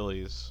to the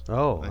Phillies.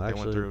 Oh, I think actually, they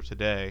went through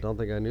today. Don't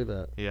think I knew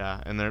that. Yeah,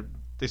 and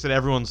they said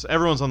everyone's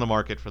on the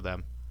market for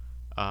them.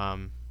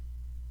 The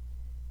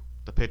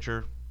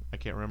pitcher, I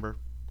can't remember.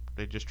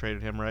 They just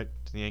traded him right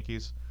to the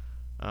Yankees.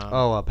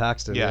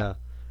 Paxton. yeah.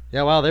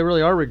 Yeah, wow, they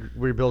really are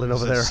rebuilding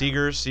over there.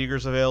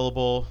 Seager's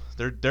available.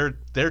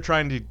 They're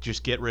trying to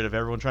just get rid of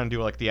everyone. Trying to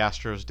do like the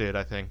Astros did,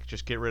 I think.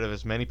 Just get rid of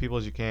as many people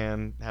as you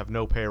can. Have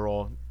no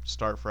payroll.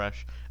 Start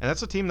fresh. And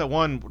that's a team that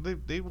won.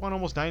 They won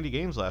almost 90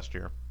 games last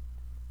year.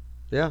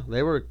 Yeah,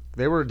 they were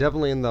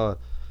definitely in the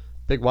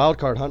big wild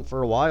card hunt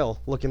for a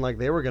while, looking like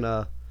they were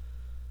gonna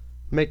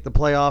make the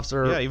playoffs.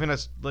 Or even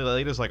as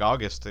late as like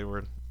August, they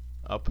were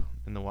up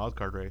in the wild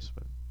card race.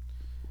 But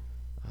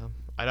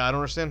I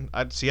don't understand.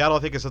 Seattle, I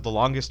think, is at the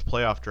longest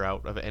playoff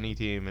drought of any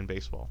team in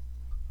baseball.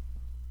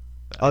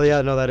 Oh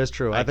yeah, no, that is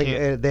true. I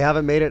think they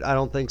haven't made it. I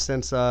don't think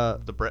since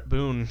the Brett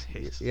Boone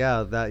days.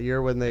 Yeah, that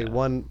year when they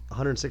won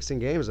 116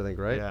 games, I think,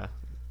 right? Yeah.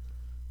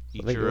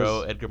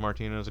 Ichiro, Edgar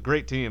Martinez, a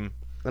great team.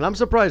 And I'm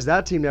surprised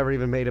that team never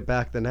even made it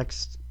back the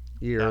next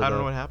year. I don't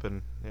know what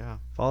happened. Yeah.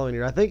 Following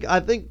year, I think.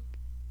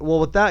 Well,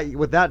 with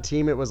that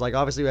team, it was like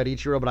obviously we had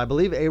Ichiro, but I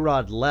believe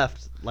A-Rod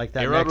left like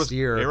that next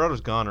year. A-Rod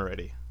was gone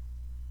already.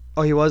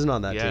 Oh, he wasn't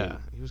on that team. Yeah,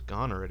 he was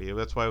gone already.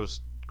 That's why it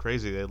was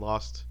crazy. They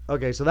lost.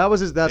 Okay, so that was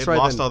his. That's they right.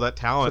 Lost then. all that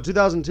talent. So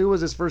 2002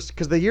 was his first,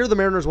 because the year the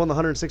Mariners won the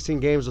 116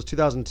 games was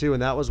 2002,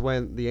 and that was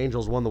when the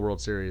Angels won the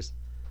World Series.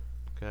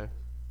 Okay.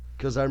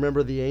 Because I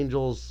remember the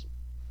Angels.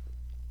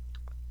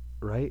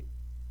 Right.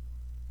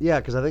 Yeah,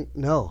 because I think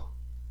no.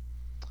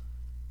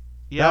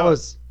 Yeah. That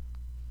was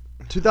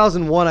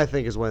 2001. I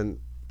think is when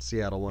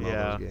Seattle won all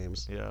those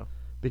games. Yeah.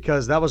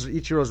 Because that was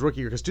Ichiro's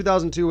rookie year. Because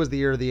 2002 was the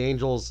year the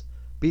Angels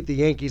beat the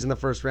Yankees in the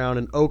first round,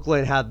 and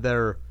Oakland had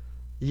their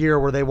year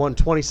where they won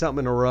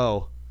 20-something in a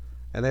row,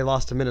 and they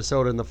lost to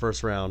Minnesota in the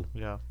first round.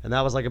 Yeah. And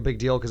that was like a big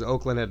deal because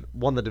Oakland had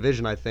won the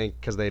division, I think,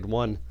 because they'd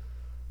won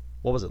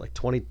what was it, like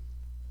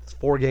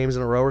 24 games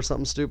in a row or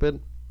something stupid.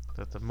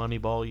 That the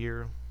Moneyball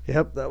year.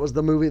 Yep, that was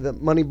the movie that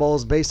Moneyball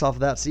is based off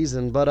of that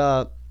season.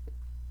 But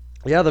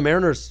yeah, the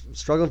Mariners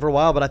struggling for a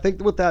while. But I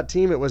think with that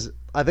team,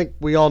 I think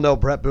we all know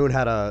Brett Boone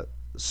had a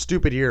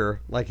stupid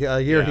year, like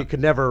a year he could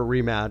never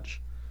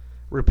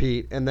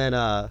repeat. And then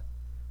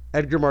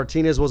Edgar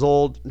Martinez was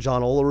old,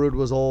 John Olerud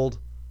was old,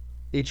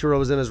 Ichiro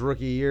was in his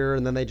rookie year,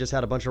 and then they just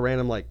had a bunch of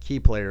random like key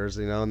players,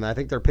 and I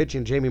think their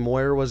pitching, Jamie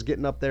Moyer was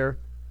getting up there.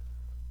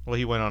 Well,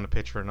 he went on to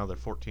pitch for another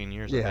 14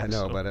 years. Yeah, I I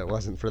know, so. but it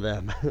wasn't for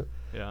them.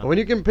 Yeah. But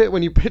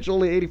when you pitch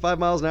only 85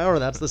 miles an hour,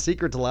 that's the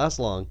secret to last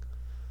long.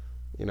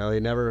 He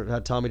never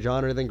had Tommy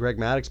John or anything. Greg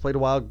Maddux played a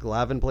while.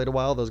 Glavine played a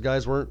while. Those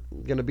guys weren't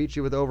going to beat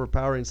you with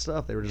overpowering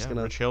stuff. They were just going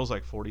to. Rich Hill's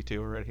like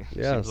 42 already.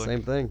 Yeah,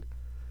 same thing.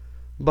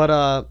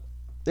 But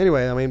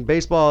anyway, I mean,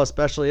 baseball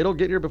especially, it'll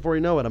get here before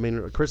you know it. I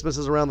mean, Christmas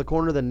is around the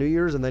corner, then New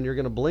Year's, and then you're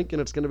going to blink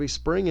and it's going to be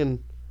spring,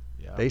 and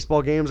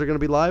baseball games are going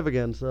to be live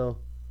again. So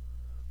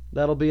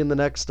that'll be in the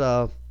next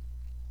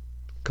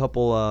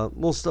couple.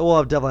 We'll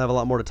definitely have a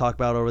lot more to talk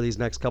about over these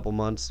next couple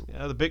months.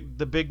 Yeah,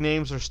 the big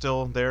names are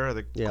still there.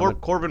 Yeah,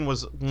 Corbin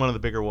was one of the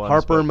bigger ones.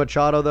 Harper and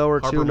Machado though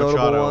are two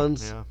notable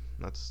ones. Yeah,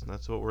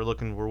 that's what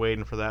we're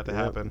waiting for that to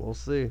happen. We'll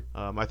see.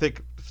 I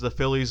think the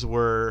Phillies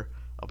were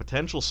a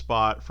potential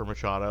spot for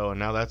Machado, and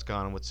now that's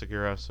gone with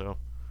Segura. So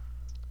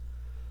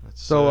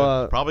that's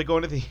probably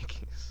going to the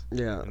Yankees.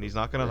 Yeah, and he's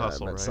not going to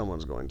hustle, I bet right?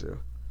 Someone's going to.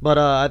 But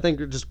I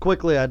think just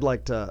quickly, I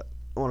want to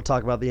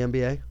talk about the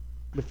NBA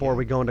before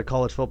we go into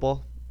college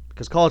football,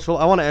 because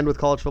I want to end with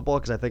college football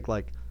because I think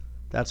like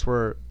that's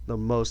where the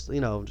most,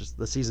 just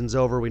the season's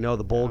over. We know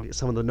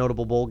some of the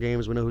notable bowl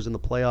games. We know who's in the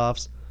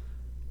playoffs.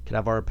 Could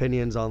have our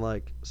opinions on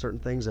like certain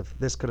things, if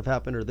this could have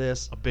happened or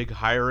this. A big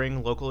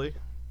hiring locally.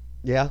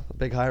 Yeah, a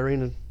big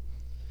hiring.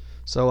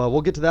 So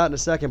we'll get to that in a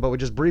second, but we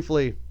just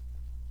briefly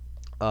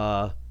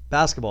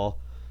basketball.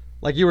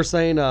 Like you were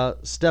saying,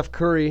 Steph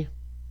Curry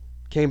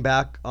came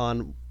back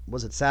on,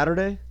 was it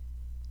Saturday?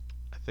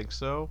 I think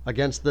so.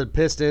 Against the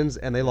Pistons,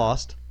 and they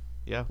lost.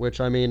 Yeah.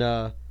 Which, I mean,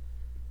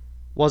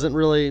 wasn't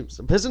really.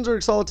 Pistons are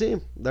a solid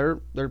team.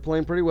 They're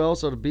playing pretty well,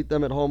 so to beat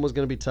them at home was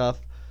going to be tough.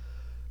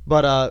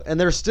 But and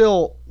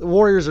the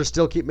Warriors are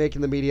still keep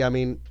making the media. I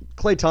mean,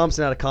 Klay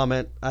Thompson had a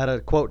comment. I had a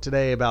quote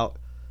today about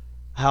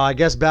how I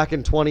guess back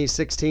in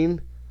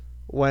 2016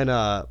 when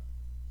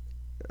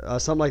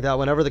something like that,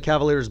 whenever the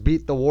Cavaliers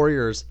beat the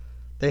Warriors,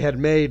 they had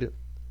made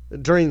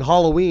during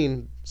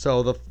Halloween,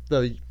 so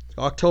the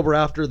October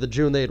after the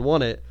June they had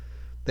won it,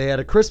 they had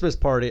a Christmas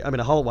party. I mean,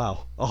 a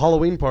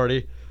Halloween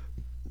party,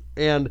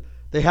 and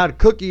they had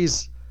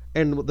cookies,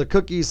 and the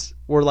cookies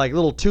were like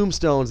little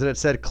tombstones, and it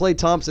said Klay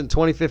Thompson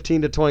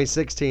 2015 to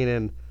 2016,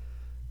 and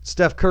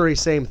Steph Curry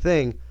same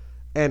thing,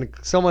 and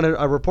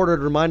a reporter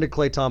had reminded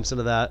Klay Thompson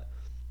of that,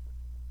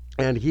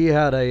 and he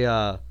had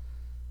a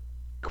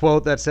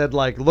quote that said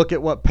like, "Look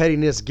at what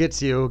pettiness gets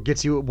you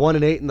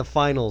 1-8 in the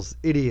finals,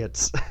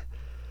 idiots."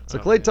 So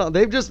Klay Thompson,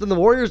 they've just been, the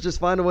Warriors just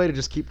find a way to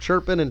just keep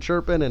chirping and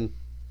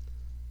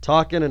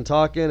talking,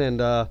 and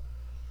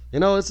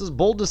this is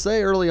bold to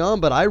say early on,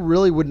 but I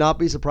really would not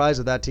be surprised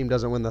if that team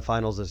doesn't win the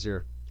finals this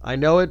year. I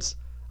know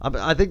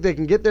I think they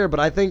can get there, but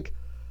I think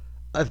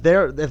if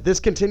this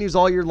continues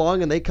all year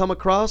long and they come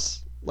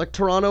across like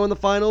Toronto in the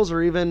finals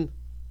or even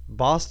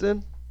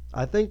Boston,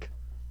 I think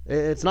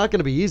it's not going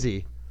to be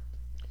easy,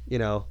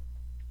 I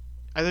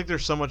think they're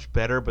so much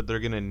better, but they're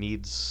going to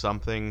need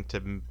something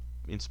to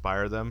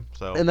inspire them.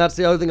 So, and that's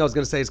the other thing I was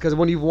going to say, is because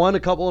when you've won a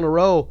couple in a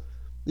row,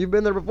 you've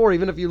been there before.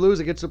 Even if you lose,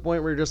 it gets to a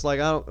point where you're just like,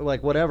 I don't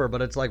like whatever.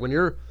 But it's like when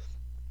you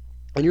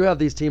have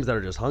these teams that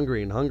are just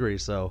hungry.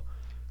 So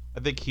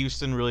I think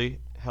Houston really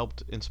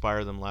helped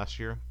inspire them last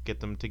year, get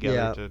them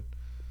together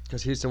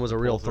because Houston was a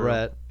real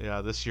threat.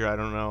 Yeah, this year I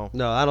don't know.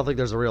 No, I don't think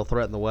there's a real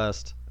threat in the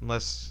West.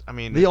 Unless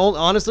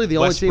honestly the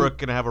only team Westbrook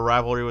gonna have a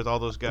rivalry with all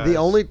those guys.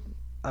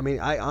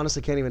 I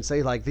honestly can't even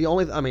say like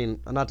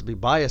not to be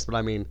biased, but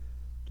I mean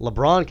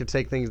LeBron could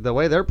take things the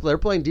way they're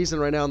playing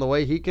decent right now, and the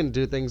way he can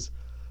do things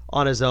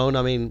on his own.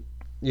 I mean,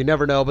 you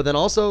never know. But then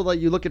also,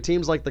 like, you look at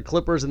teams like the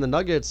Clippers and the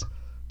Nuggets,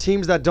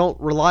 teams that don't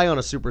rely on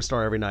a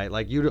superstar every night.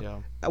 Like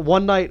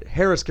one night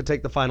Harris could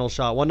take the final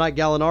shot, one night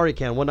Gallinari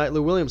can, one night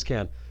Lou Williams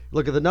can.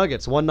 Look at the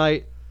Nuggets. One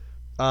night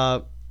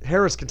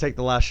Harris can take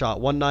the last shot,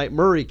 one night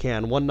Murray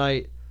can, one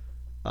night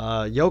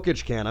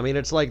Jokic can. I mean,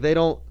 it's like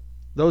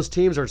those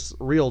teams are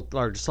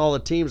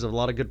solid teams of a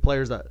lot of good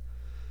players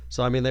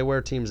so I mean they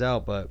wear teams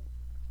out. But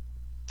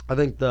I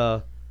think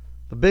the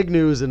big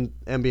news in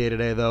NBA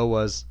today, though,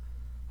 was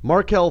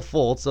Markelle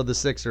Fultz of the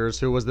Sixers,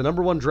 who was the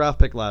number 1 draft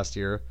pick last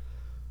year.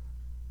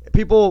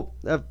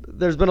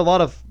 There's been a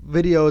lot of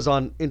videos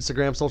on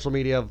Instagram, social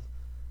media, of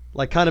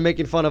like kind of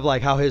making fun of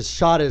like how his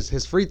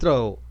free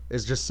throw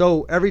is just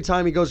so, every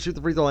time he goes to shoot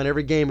the free throw line,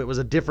 every game it was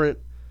a different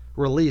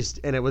release,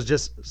 and it was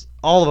just,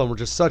 all of them were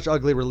just such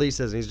ugly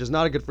releases, and he's just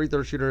not a good free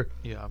throw shooter,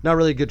 not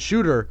really a good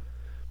shooter.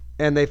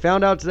 And they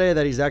found out today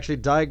that he's actually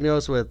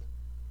diagnosed with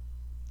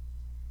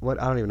I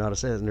don't even know how to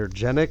say it.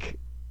 Neurogenic?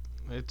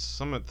 It's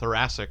some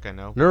thoracic, I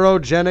know.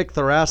 Neurogenic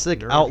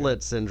thoracic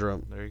outlet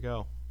syndrome. There you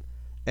go.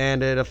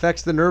 and it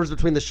affects the nerves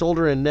between the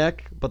shoulder and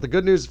neck. But the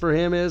good news for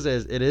him is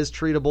it is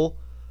treatable.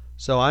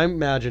 So I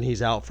imagine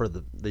he's out for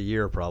the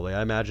year probably.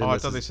 I imagine. I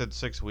thought they said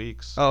 6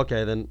 weeks. Oh,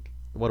 okay, then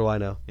what do I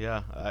know?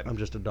 Yeah, I'm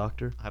just a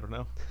doctor. I don't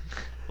know.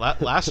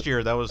 Last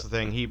year, that was the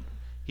thing.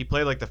 He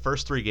played like the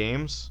first 3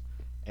 games,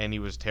 and he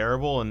was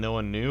terrible, and no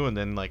one knew. And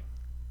then like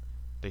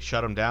they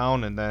shut him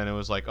down, and then it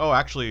was like, oh,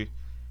 actually,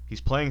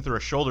 he's playing through a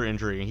shoulder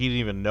injury, and he didn't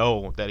even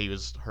know that he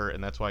was hurt,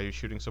 and that's why he was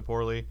shooting so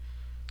poorly.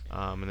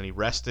 And then he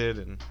rested,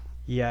 and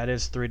Yeah, it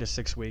is 3 to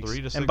 6 weeks.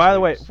 3 to 6 And by the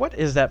way, weeks. what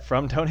is that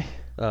from, Tony?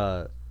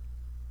 I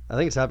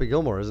think it's Happy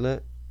Gilmore, isn't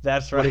it?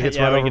 That's When right. he gets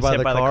yeah, run when over he gets by hit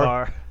the by car. the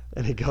car.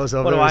 And he goes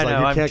over What do there. I He's know?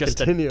 like, you I'm can't just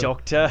continue. a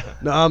doctor.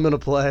 No, I'm gonna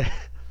play.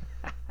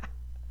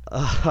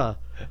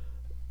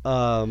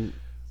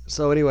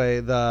 So anyway,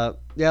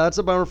 that's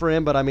a bummer for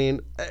him. But I mean,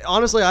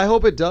 honestly, I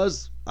hope it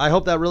does. I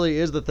hope that really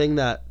is the thing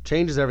that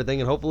changes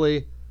everything, and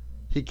hopefully,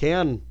 he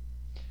can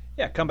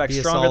Yeah, come back be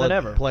a stronger than solid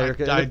ever. player.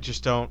 I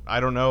just don't. I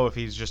don't know if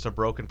he's just a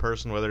broken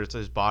person, whether it's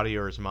his body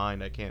or his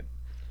mind. I can't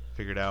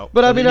figure it out.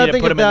 But I So they mean, need I to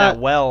think put if him in that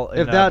that well,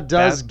 if in, that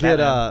does get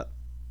Batman.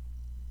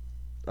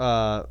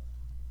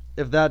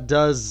 if that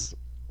does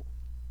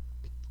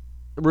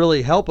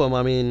really help him,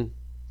 I mean,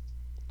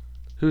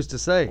 who's to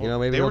say? You know,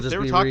 maybe they were just they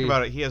were be talking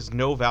about it. He has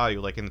no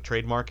value, like in the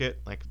trade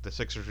market. Like the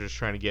Sixers are just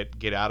trying to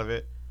get out of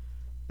it.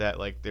 That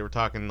like they were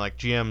talking like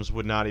GMs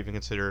would not even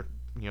consider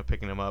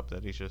picking him up.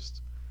 That he's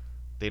just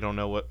they don't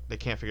know they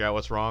can't figure out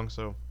what's wrong.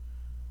 So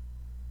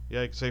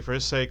yeah, I could say for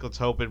his sake, let's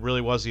hope it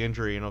really was the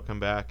injury and he'll come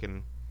back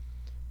and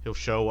he'll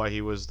show why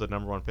he was the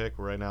number 1 pick.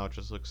 Right now, it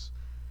just looks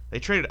they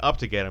traded up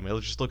to get him.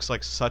 It just looks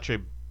like such a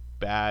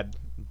bad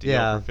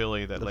deal for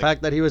Philly. That the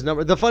fact that he was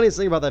the funniest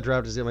thing about that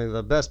draft is, I mean,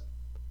 the best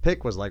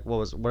pick was like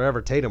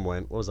wherever Tatum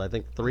went. What was I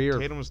think 3 or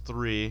Tatum was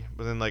 3,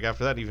 but then like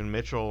after that, even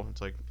Mitchell. It's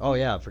like oh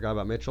yeah, I forgot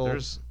about Mitchell.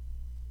 there's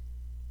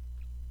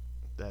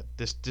that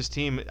this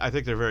team. I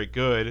think they're very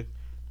good,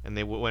 and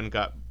they went and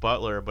got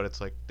Butler, but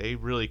it's like they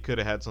really could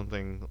have had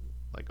something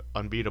like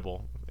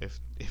unbeatable if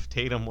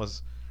Tatum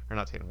was or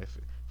not Tatum if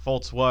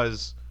Fultz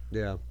was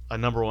yeah. a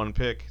number 1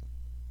 pick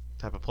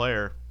type of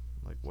player.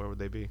 Like where would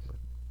they be?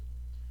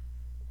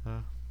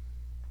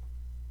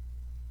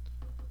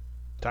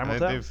 Time will I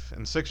tell. think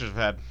and the Sixers have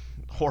had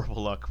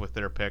horrible luck with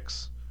their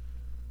picks.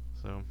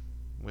 So,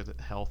 with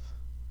health.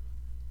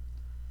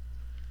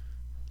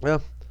 Yeah.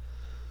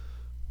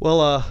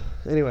 Well,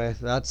 anyway,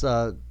 that's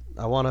I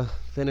want to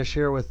finish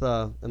here with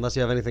unless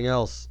you have anything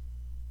else.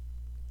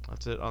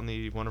 That's it on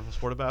the wonderful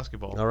sport of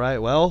basketball. All right.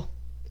 Well,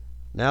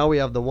 now we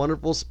have the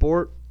wonderful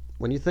sport.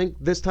 When you think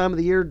this time of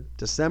the year,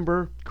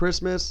 December,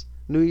 Christmas,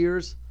 New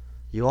Year's,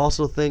 you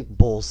also think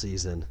bowl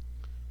season.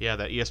 Yeah,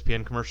 that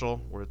ESPN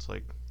commercial where it's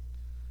like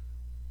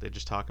they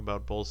just talk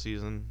about bowl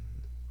season.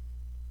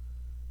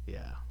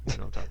 Yeah, you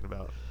know what I'm talking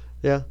about.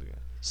 Yeah.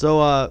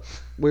 So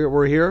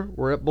we're here.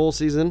 We're at bowl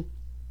season.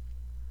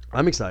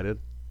 I'm excited.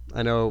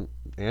 I know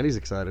Andy's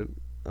excited.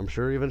 I'm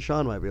sure even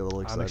Sean might be a little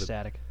excited. I'm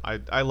ecstatic.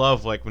 I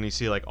love like when you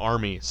see like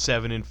Army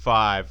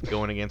 7-5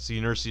 going against the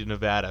University of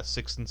Nevada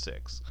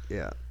 6-6.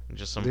 Yeah. And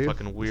just some Dude.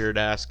 fucking weird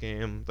ass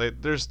game.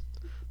 There's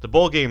the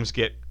bowl games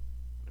get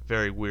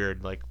very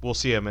weird. Like we'll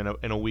see them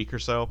in a week or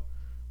so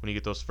when you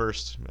get those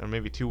first or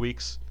maybe 2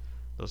 weeks.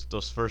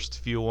 Those first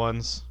few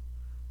ones.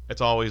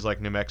 It's always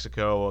like New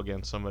Mexico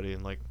against somebody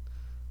and like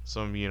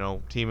some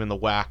team in the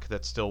WAC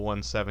that still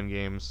won 7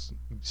 games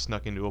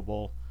snuck into a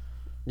bowl.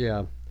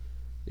 Yeah.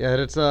 Yeah,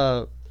 it's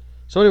so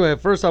anyway,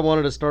 first I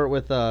wanted to start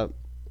with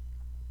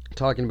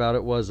talking about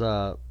it was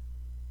the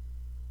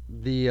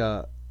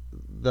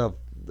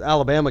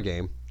Alabama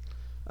game.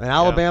 I mean,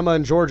 Alabama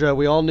and Georgia,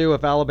 we all knew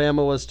if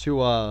Alabama was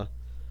to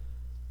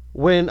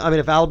win, I mean,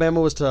 if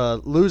Alabama was to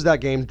lose that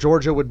game,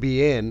 Georgia would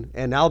be in,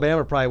 and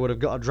Alabama probably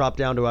would have dropped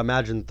down to, I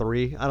imagine,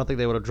 3. I don't think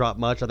they would have dropped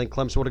much. I think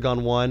Clemson would have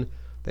gone 1.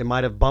 They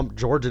might have bumped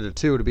Georgia to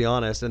 2, to be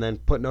honest, and then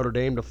put Notre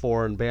Dame to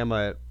 4 and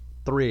Bama at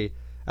 3.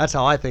 That's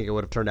how I think it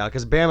would have turned out,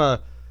 because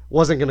Bama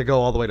wasn't going to go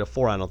all the way to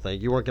 4, I don't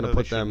think. You weren't going to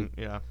put them.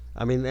 Yeah.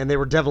 I mean, and they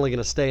were definitely going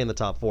to stay in the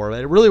top 4.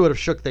 It really would have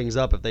shook things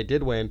up if they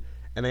did win,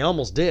 and they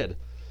almost did.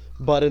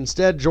 But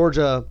instead,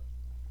 Georgia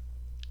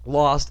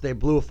lost. They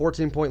blew a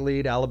 14-point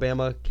lead.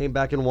 Alabama came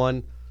back and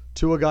won.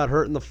 Tua got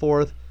hurt in the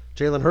 4th.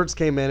 Jalen Hurts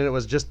came in, and it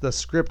was just the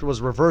script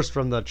was reversed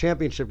from the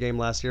championship game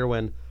last year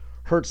when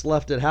Hurts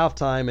left at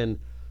halftime and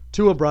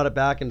Tua brought it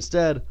back.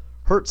 Instead,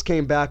 Hurts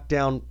came back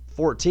down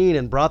 14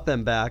 and brought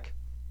them back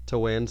to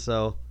win.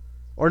 So,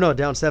 or no,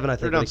 down 7, I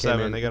think. They're down when he came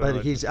 7. in. They got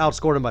but he's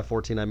outscored him by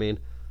 14, I mean.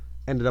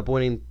 Ended up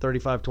winning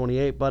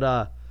 35-28. But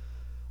a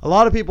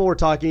lot of people were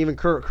talking, even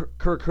Kirk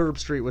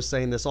Herbstreit was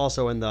saying this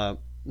also in the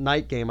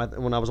night game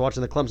when I was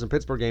watching the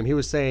Clemson-Pittsburgh game. He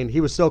was saying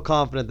he was so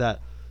confident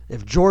that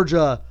if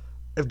Georgia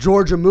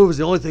moves,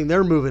 the only thing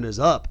they're moving is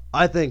up.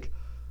 I think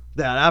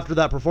that after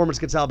that performance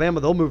against Alabama,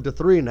 they'll move to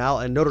 3 now,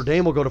 and Notre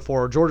Dame will go to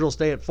 4, or Georgia will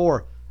stay at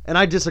 4. And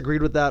I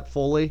disagreed with that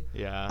fully.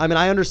 Yeah. I mean,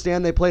 I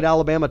understand they played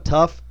Alabama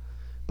tough,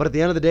 but at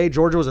the end of the day,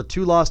 Georgia was a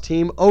 2-loss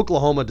team.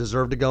 Oklahoma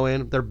deserved to go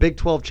in. They're Big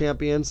 12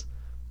 champions.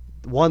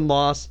 1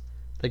 loss.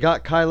 They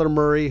got Kyler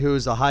Murray,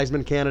 who's a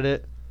Heisman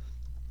candidate.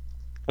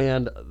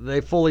 and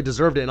they fully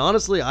deserved it. And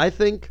honestly, I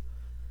think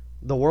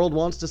the world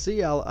wants to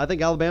see. I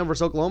think Alabama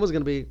versus Oklahoma is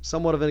going to be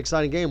somewhat of an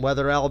exciting game,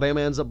 whether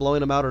Alabama ends up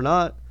blowing them out or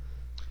not.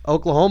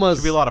 Oklahoma's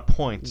Should be a lot of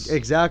points.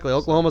 Exactly.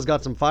 Oklahoma's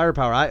got some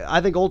firepower. I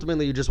think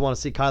ultimately you just want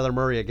to see Kyler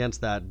Murray against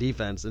that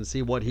defense and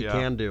see what he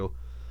can do,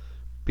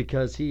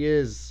 because he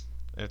is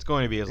It's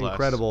going to be his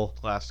incredible.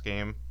 last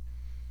game.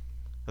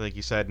 I think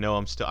he said, "No,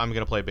 I'm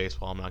going to play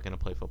baseball. I'm not going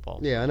to play football."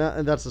 Yeah,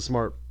 and that's a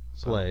smart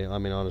play. I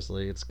mean,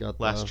 honestly, it's got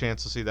Last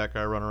chance to see that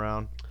guy run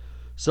around.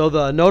 So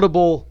the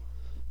notable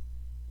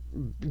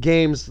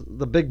games,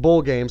 the big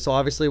bowl games. So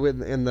obviously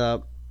in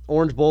the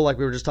Orange Bowl, like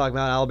we were just talking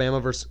about, Alabama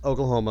versus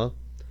Oklahoma.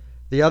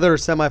 The other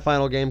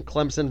semifinal game,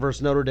 Clemson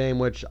versus Notre Dame,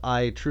 which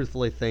I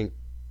honestly think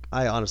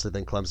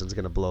Clemson's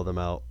going to blow them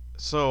out.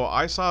 So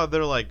I saw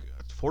they're like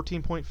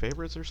 14-point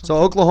favorites or something. So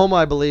Oklahoma,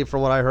 I believe,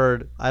 from what I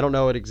heard, I don't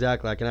know it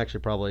exactly. I can actually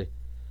probably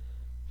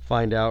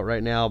find out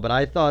right now, but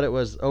I thought it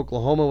was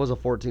Oklahoma was a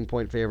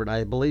 14-point favorite.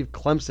 I believe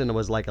Clemson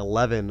was like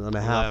 11 and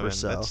a half or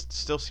so. That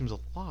still seems a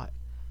lot.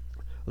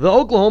 The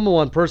Oklahoma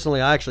one, personally,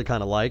 I actually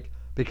kind of like,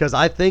 because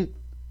I think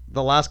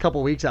the last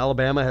couple weeks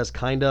Alabama has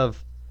kind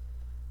of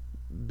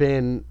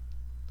been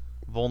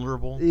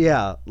Vulnerable.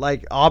 Yeah,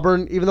 like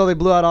Auburn, even though they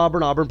blew out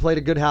Auburn played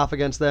a good half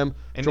against them.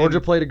 And Georgia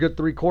played a good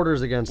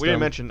 3/4 against them. We didn't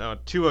mention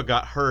Tua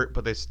got hurt,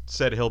 but they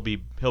said he'll be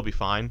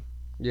fine.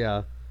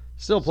 Yeah,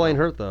 still playing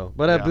hurt though.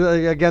 But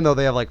again, though,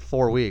 they have like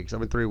 3 weeks.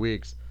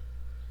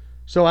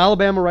 So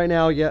Alabama right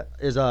now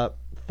is a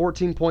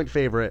 14-point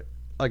favorite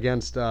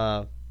against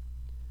Oklahoma,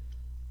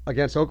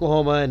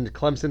 and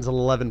Clemson's an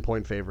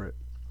 11-point favorite.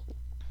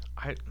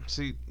 I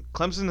see.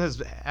 Clemson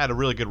has had a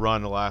really good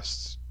run the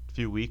last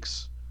few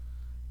weeks.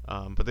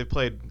 But they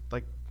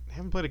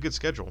haven't played a good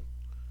schedule.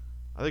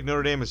 I think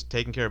Notre Dame is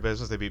taking care of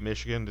business. They beat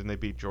Michigan, and they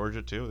beat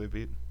Georgia too.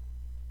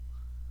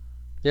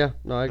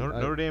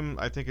 Notre Dame,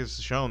 I think, has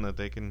shown that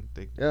they can.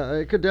 Yeah,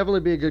 it could definitely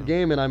be a good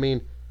game, and I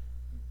mean,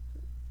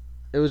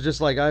 it was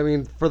just like,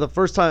 for the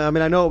first time.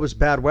 I know it was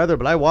bad weather,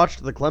 but I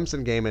watched the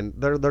Clemson game, and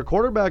their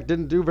quarterback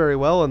didn't do very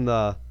well in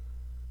that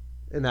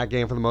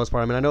game for the most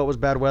part. I know it was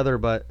bad weather,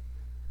 but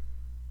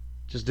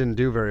just didn't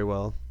do very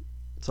well.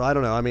 So I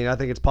don't know. I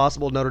think it's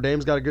possible Notre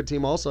Dame's got a good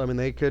team also.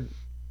 They could.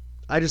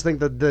 I just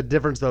think that the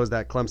difference, though, is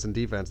that Clemson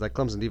defense. That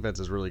Clemson defense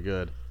is really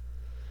good.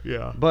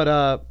 Yeah. But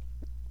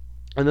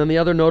and then the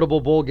other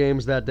notable bowl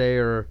games that day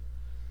are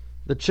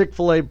the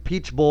Chick-fil-A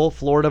Peach Bowl,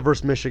 Florida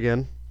versus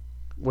Michigan,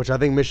 which I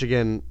think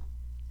Michigan,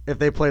 if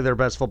they play their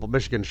best football,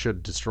 Michigan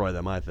should destroy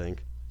them, I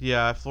think.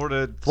 Yeah,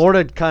 Florida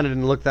kind of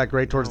didn't look that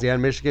great towards the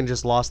end. Michigan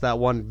just lost that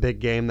one big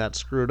game that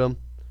screwed them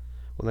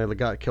when they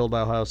got killed by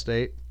Ohio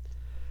State.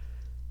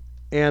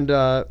 And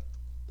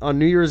on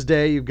New Year's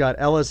Day, you've got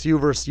LSU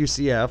versus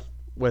UCF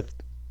with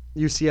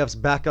UCF's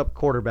backup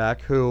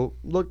quarterback who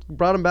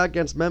brought him back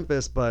against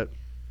Memphis, but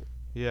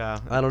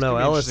yeah, I don't know.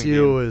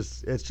 LSU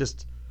it's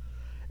just,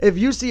 if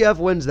UCF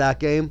wins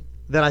that game,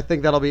 then I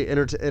think it'll be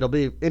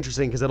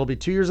interesting, because it'll be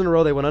 2 years in a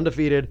row they went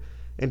undefeated,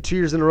 and 2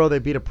 years in a row they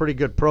beat a pretty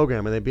good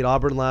program, and they beat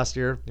Auburn last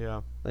year.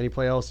 Yeah. Then you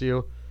play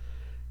LSU,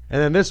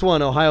 and then this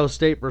one, Ohio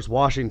State versus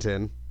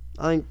Washington.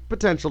 I think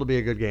potential to be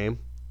a good game.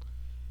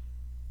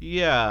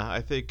 Yeah,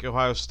 I think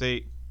Ohio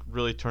State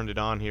really turned it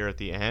on here at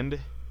the end.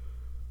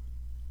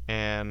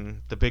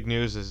 And the big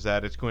news is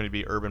that it's going to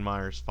be Urban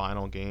Meyer's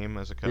final game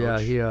as a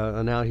coach.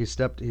 Yeah, now he's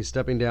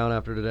stepping down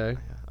after today.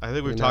 I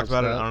think we've talked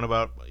about it. I don't know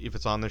about if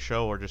it's on the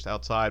show or just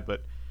outside,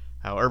 but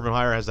how Urban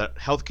Meyer has that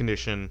health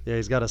condition. Yeah,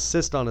 he's got a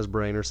cyst on his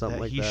brain or something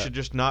like that. He should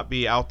just not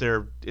be out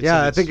there.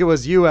 I think it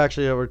was you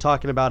actually that were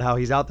talking about how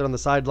he's out there on the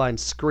sideline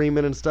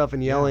screaming and stuff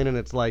and yelling, and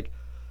it's like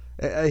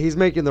he's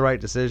making the right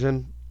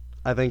decision,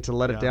 I think, to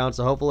let it down.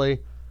 So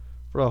hopefully,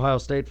 for Ohio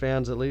State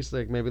fans at least,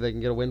 maybe they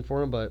can get a win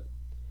for him. But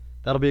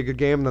that'll be a good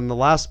game. And then the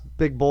last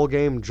big bowl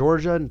game,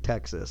 Georgia and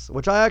Texas,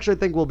 which I actually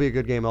think will be a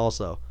good game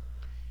also.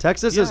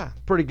 Texas is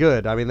pretty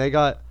good. They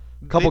got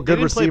a couple good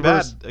receivers. They didn't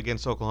play bad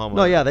against Oklahoma.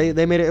 No, yeah,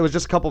 they made it. It was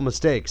just a couple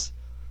mistakes.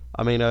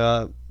 I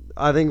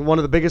think one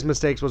of the biggest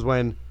mistakes was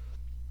when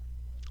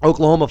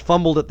Oklahoma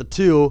fumbled at the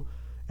 2,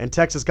 and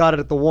Texas got it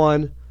at the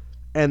 1.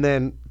 And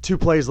then 2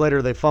 plays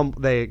later, they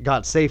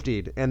got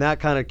safetied, and that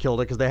kind of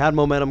killed it because they had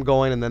momentum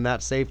going, and then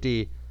that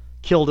safety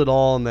killed it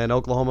all, and then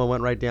Oklahoma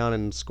went right down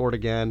and scored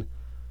again.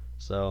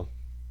 So,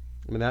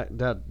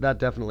 that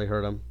definitely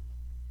hurt them.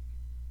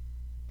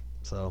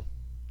 So,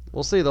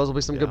 we'll see. Those will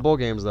be some good bowl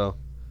games, though.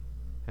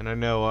 And I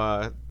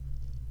know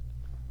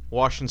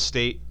Washington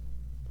State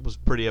was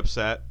pretty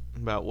upset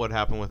about what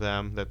happened with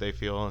them, that they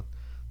feel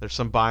there's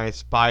some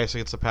bias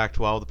against the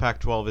Pac-12. The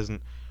Pac-12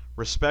 isn't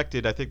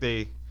respected. I think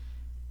they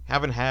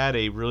haven't had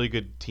a really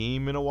good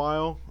team in a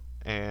while,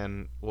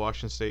 and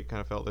Washington State kind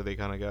of felt that they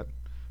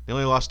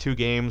only lost 2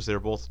 games. They were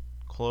both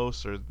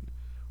close, or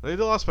they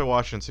lost by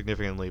Washington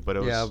significantly, but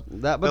it was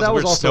that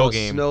was also a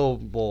game. snow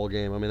bowl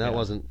game. That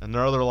wasn't. And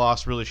their other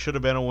loss really should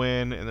have been a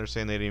win, and they're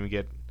saying they didn't even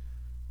get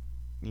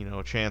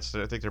a chance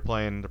to. I think they're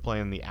playing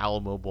the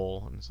Alamo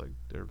Bowl, and it's like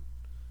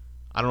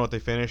I don't know what they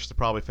finished. They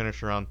probably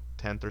finished around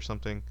 10th or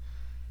something.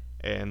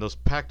 And those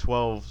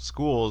Pac-12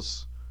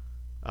 schools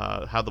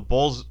how the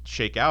bowls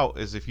shake out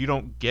is if you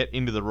don't get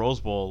into the Rose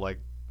Bowl, like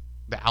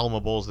the Alamo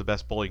Bowl is the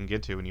best bowl you can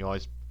get to, and you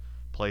always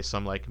play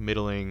some like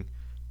middling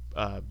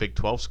Big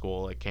 12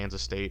 school like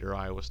Kansas State or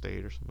Iowa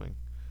State or something.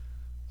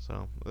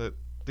 So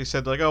they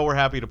said like, oh, we're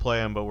happy to play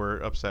them, but we're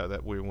upset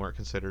that we weren't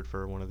considered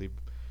for one of the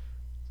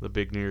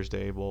big New Year's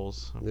Day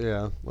bowls. So,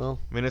 Yeah, well.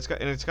 I mean, it's got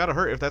to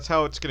hurt if that's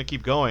how it's going to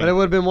keep going. But it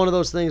would have been one of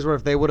those things where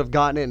if they would have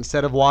gotten it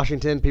instead of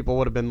Washington, people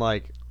would have been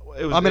like,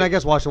 I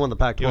guess Washington won the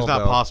Pac-12. It was not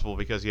though. possible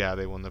because, yeah,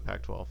 they won the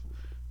Pac-12.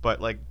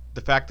 But, like,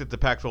 the fact that the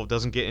Pac-12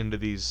 doesn't get into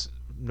these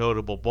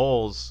notable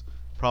bowls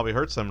probably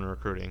hurts them in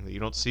recruiting. That you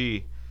don't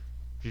see,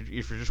 if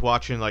you're just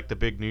watching, like, the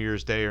big New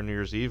Year's Day or New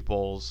Year's Eve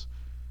bowls,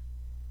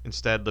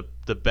 instead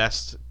the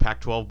best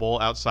Pac-12 bowl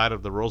outside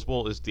of the Rose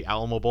Bowl is the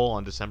Alamo Bowl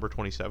on December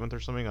 27th or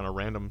something on a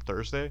random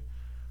Thursday.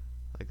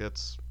 Like,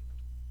 that's,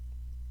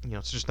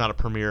 it's just not a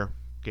premier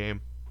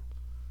game.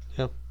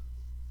 Yeah.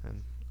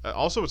 And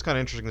also, what's kind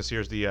of interesting this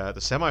year is the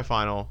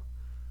semifinal.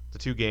 The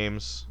two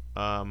games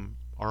are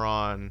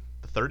on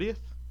the 30th,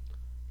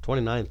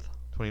 29th.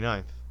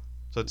 29th.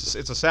 So it's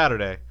a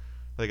Saturday.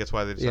 I think that's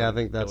why they decided. Yeah, I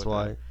think that's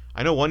why.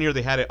 I know one year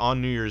they had it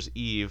on New Year's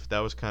Eve. That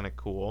was kind of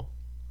cool.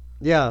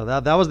 Yeah,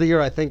 that was the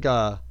year I think.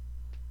 That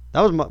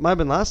might have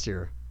been last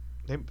year.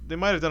 They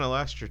might have done it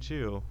last year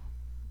too.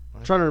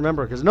 I'm trying to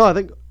remember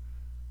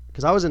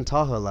because I was in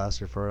Tahoe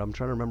last year for it. I'm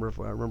trying to remember if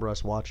I remember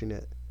us watching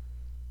it,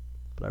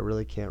 but I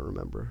really can't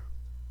remember.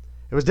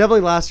 It was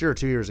definitely last year or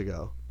 2 years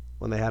ago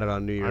when they had it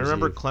on New Year's Eve. I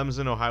remember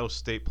Clemson, Ohio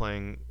State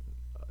playing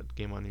a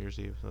game on New Year's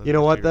Eve. You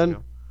know what then?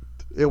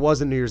 It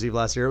wasn't New Year's Eve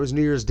last year. It was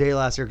New Year's Day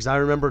last year because I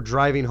remember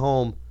driving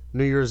home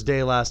New Year's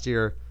Day last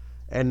year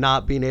and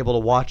not being able to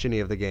watch any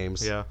of the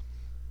games. Yeah.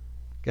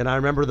 And I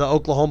remember the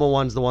Oklahoma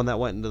one's the one that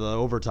went into the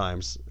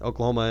overtimes.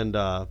 Oklahoma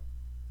and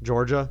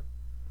Georgia.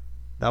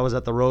 That was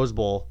at the Rose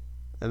Bowl.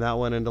 And that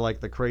went into like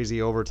the crazy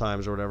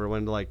overtimes or whatever. It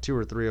went into like 2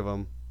 or 3 of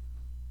them.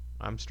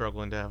 I'm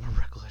struggling to have a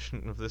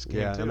recollection of this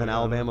game. Yeah, too. and then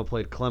Alabama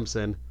played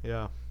Clemson.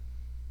 Yeah.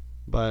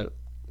 But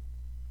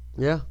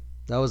yeah,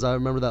 I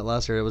remember that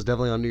last year. It was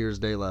definitely on New Year's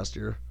Day last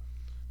year.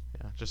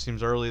 Yeah, it just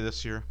seems early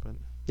this year, but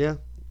yeah,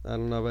 I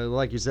don't know, but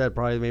like you said,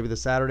 probably maybe the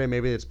Saturday.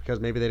 Maybe it's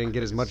because maybe they didn't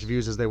get as much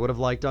views as they would have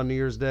liked on New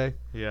Year's Day.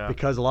 Yeah.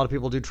 Because a lot of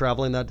people do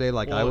traveling that day,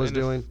 like I was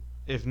doing.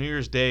 If New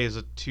Year's Day is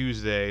a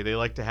Tuesday, they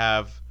like to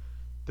have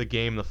the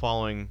game the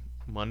following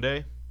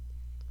Monday,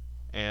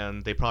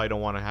 and they probably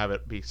don't want to have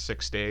it be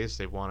 6 days.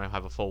 They want to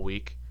have a full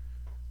week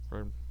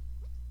for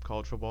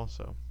college football.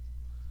 So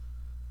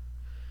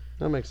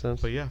that makes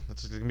sense. But yeah,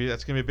 that's gonna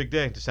be a big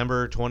day.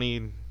 December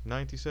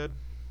 29th, you said.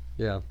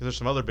 Yeah. There's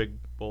some other big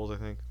bowls, I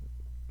think,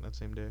 that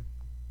same day.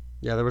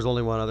 Yeah, there was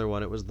only one other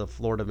one. It was the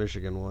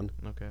Florida-Michigan one.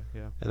 Okay,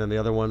 yeah. And then the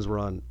other ones were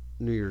on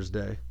New Year's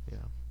Day. Yeah.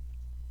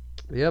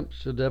 Yep,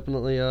 should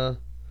definitely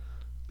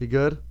be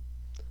good.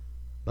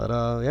 But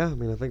yeah, I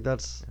mean, I think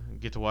that's.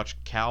 Get to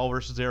watch Cal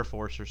versus Air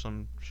Force or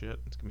some shit.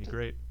 It's gonna be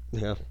great.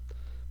 Yeah.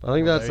 I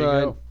think that's.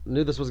 I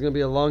knew this was gonna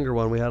be a longer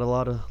one. We had a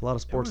lot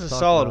of sports. It was to a talk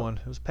solid about. one.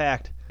 It was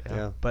packed.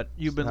 Yeah. But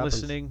you've been happens.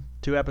 listening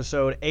to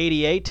episode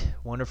 88,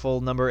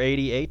 wonderful number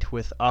 88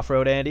 with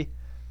Off-Road Andy,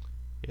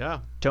 Yeah.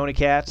 Tony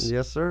Katz,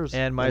 Yes, sir.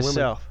 and women.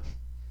 myself.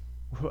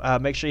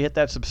 Make sure you hit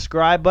that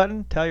subscribe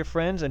button, tell your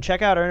friends, and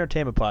check out our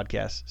entertainment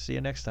podcast. See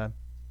you next time.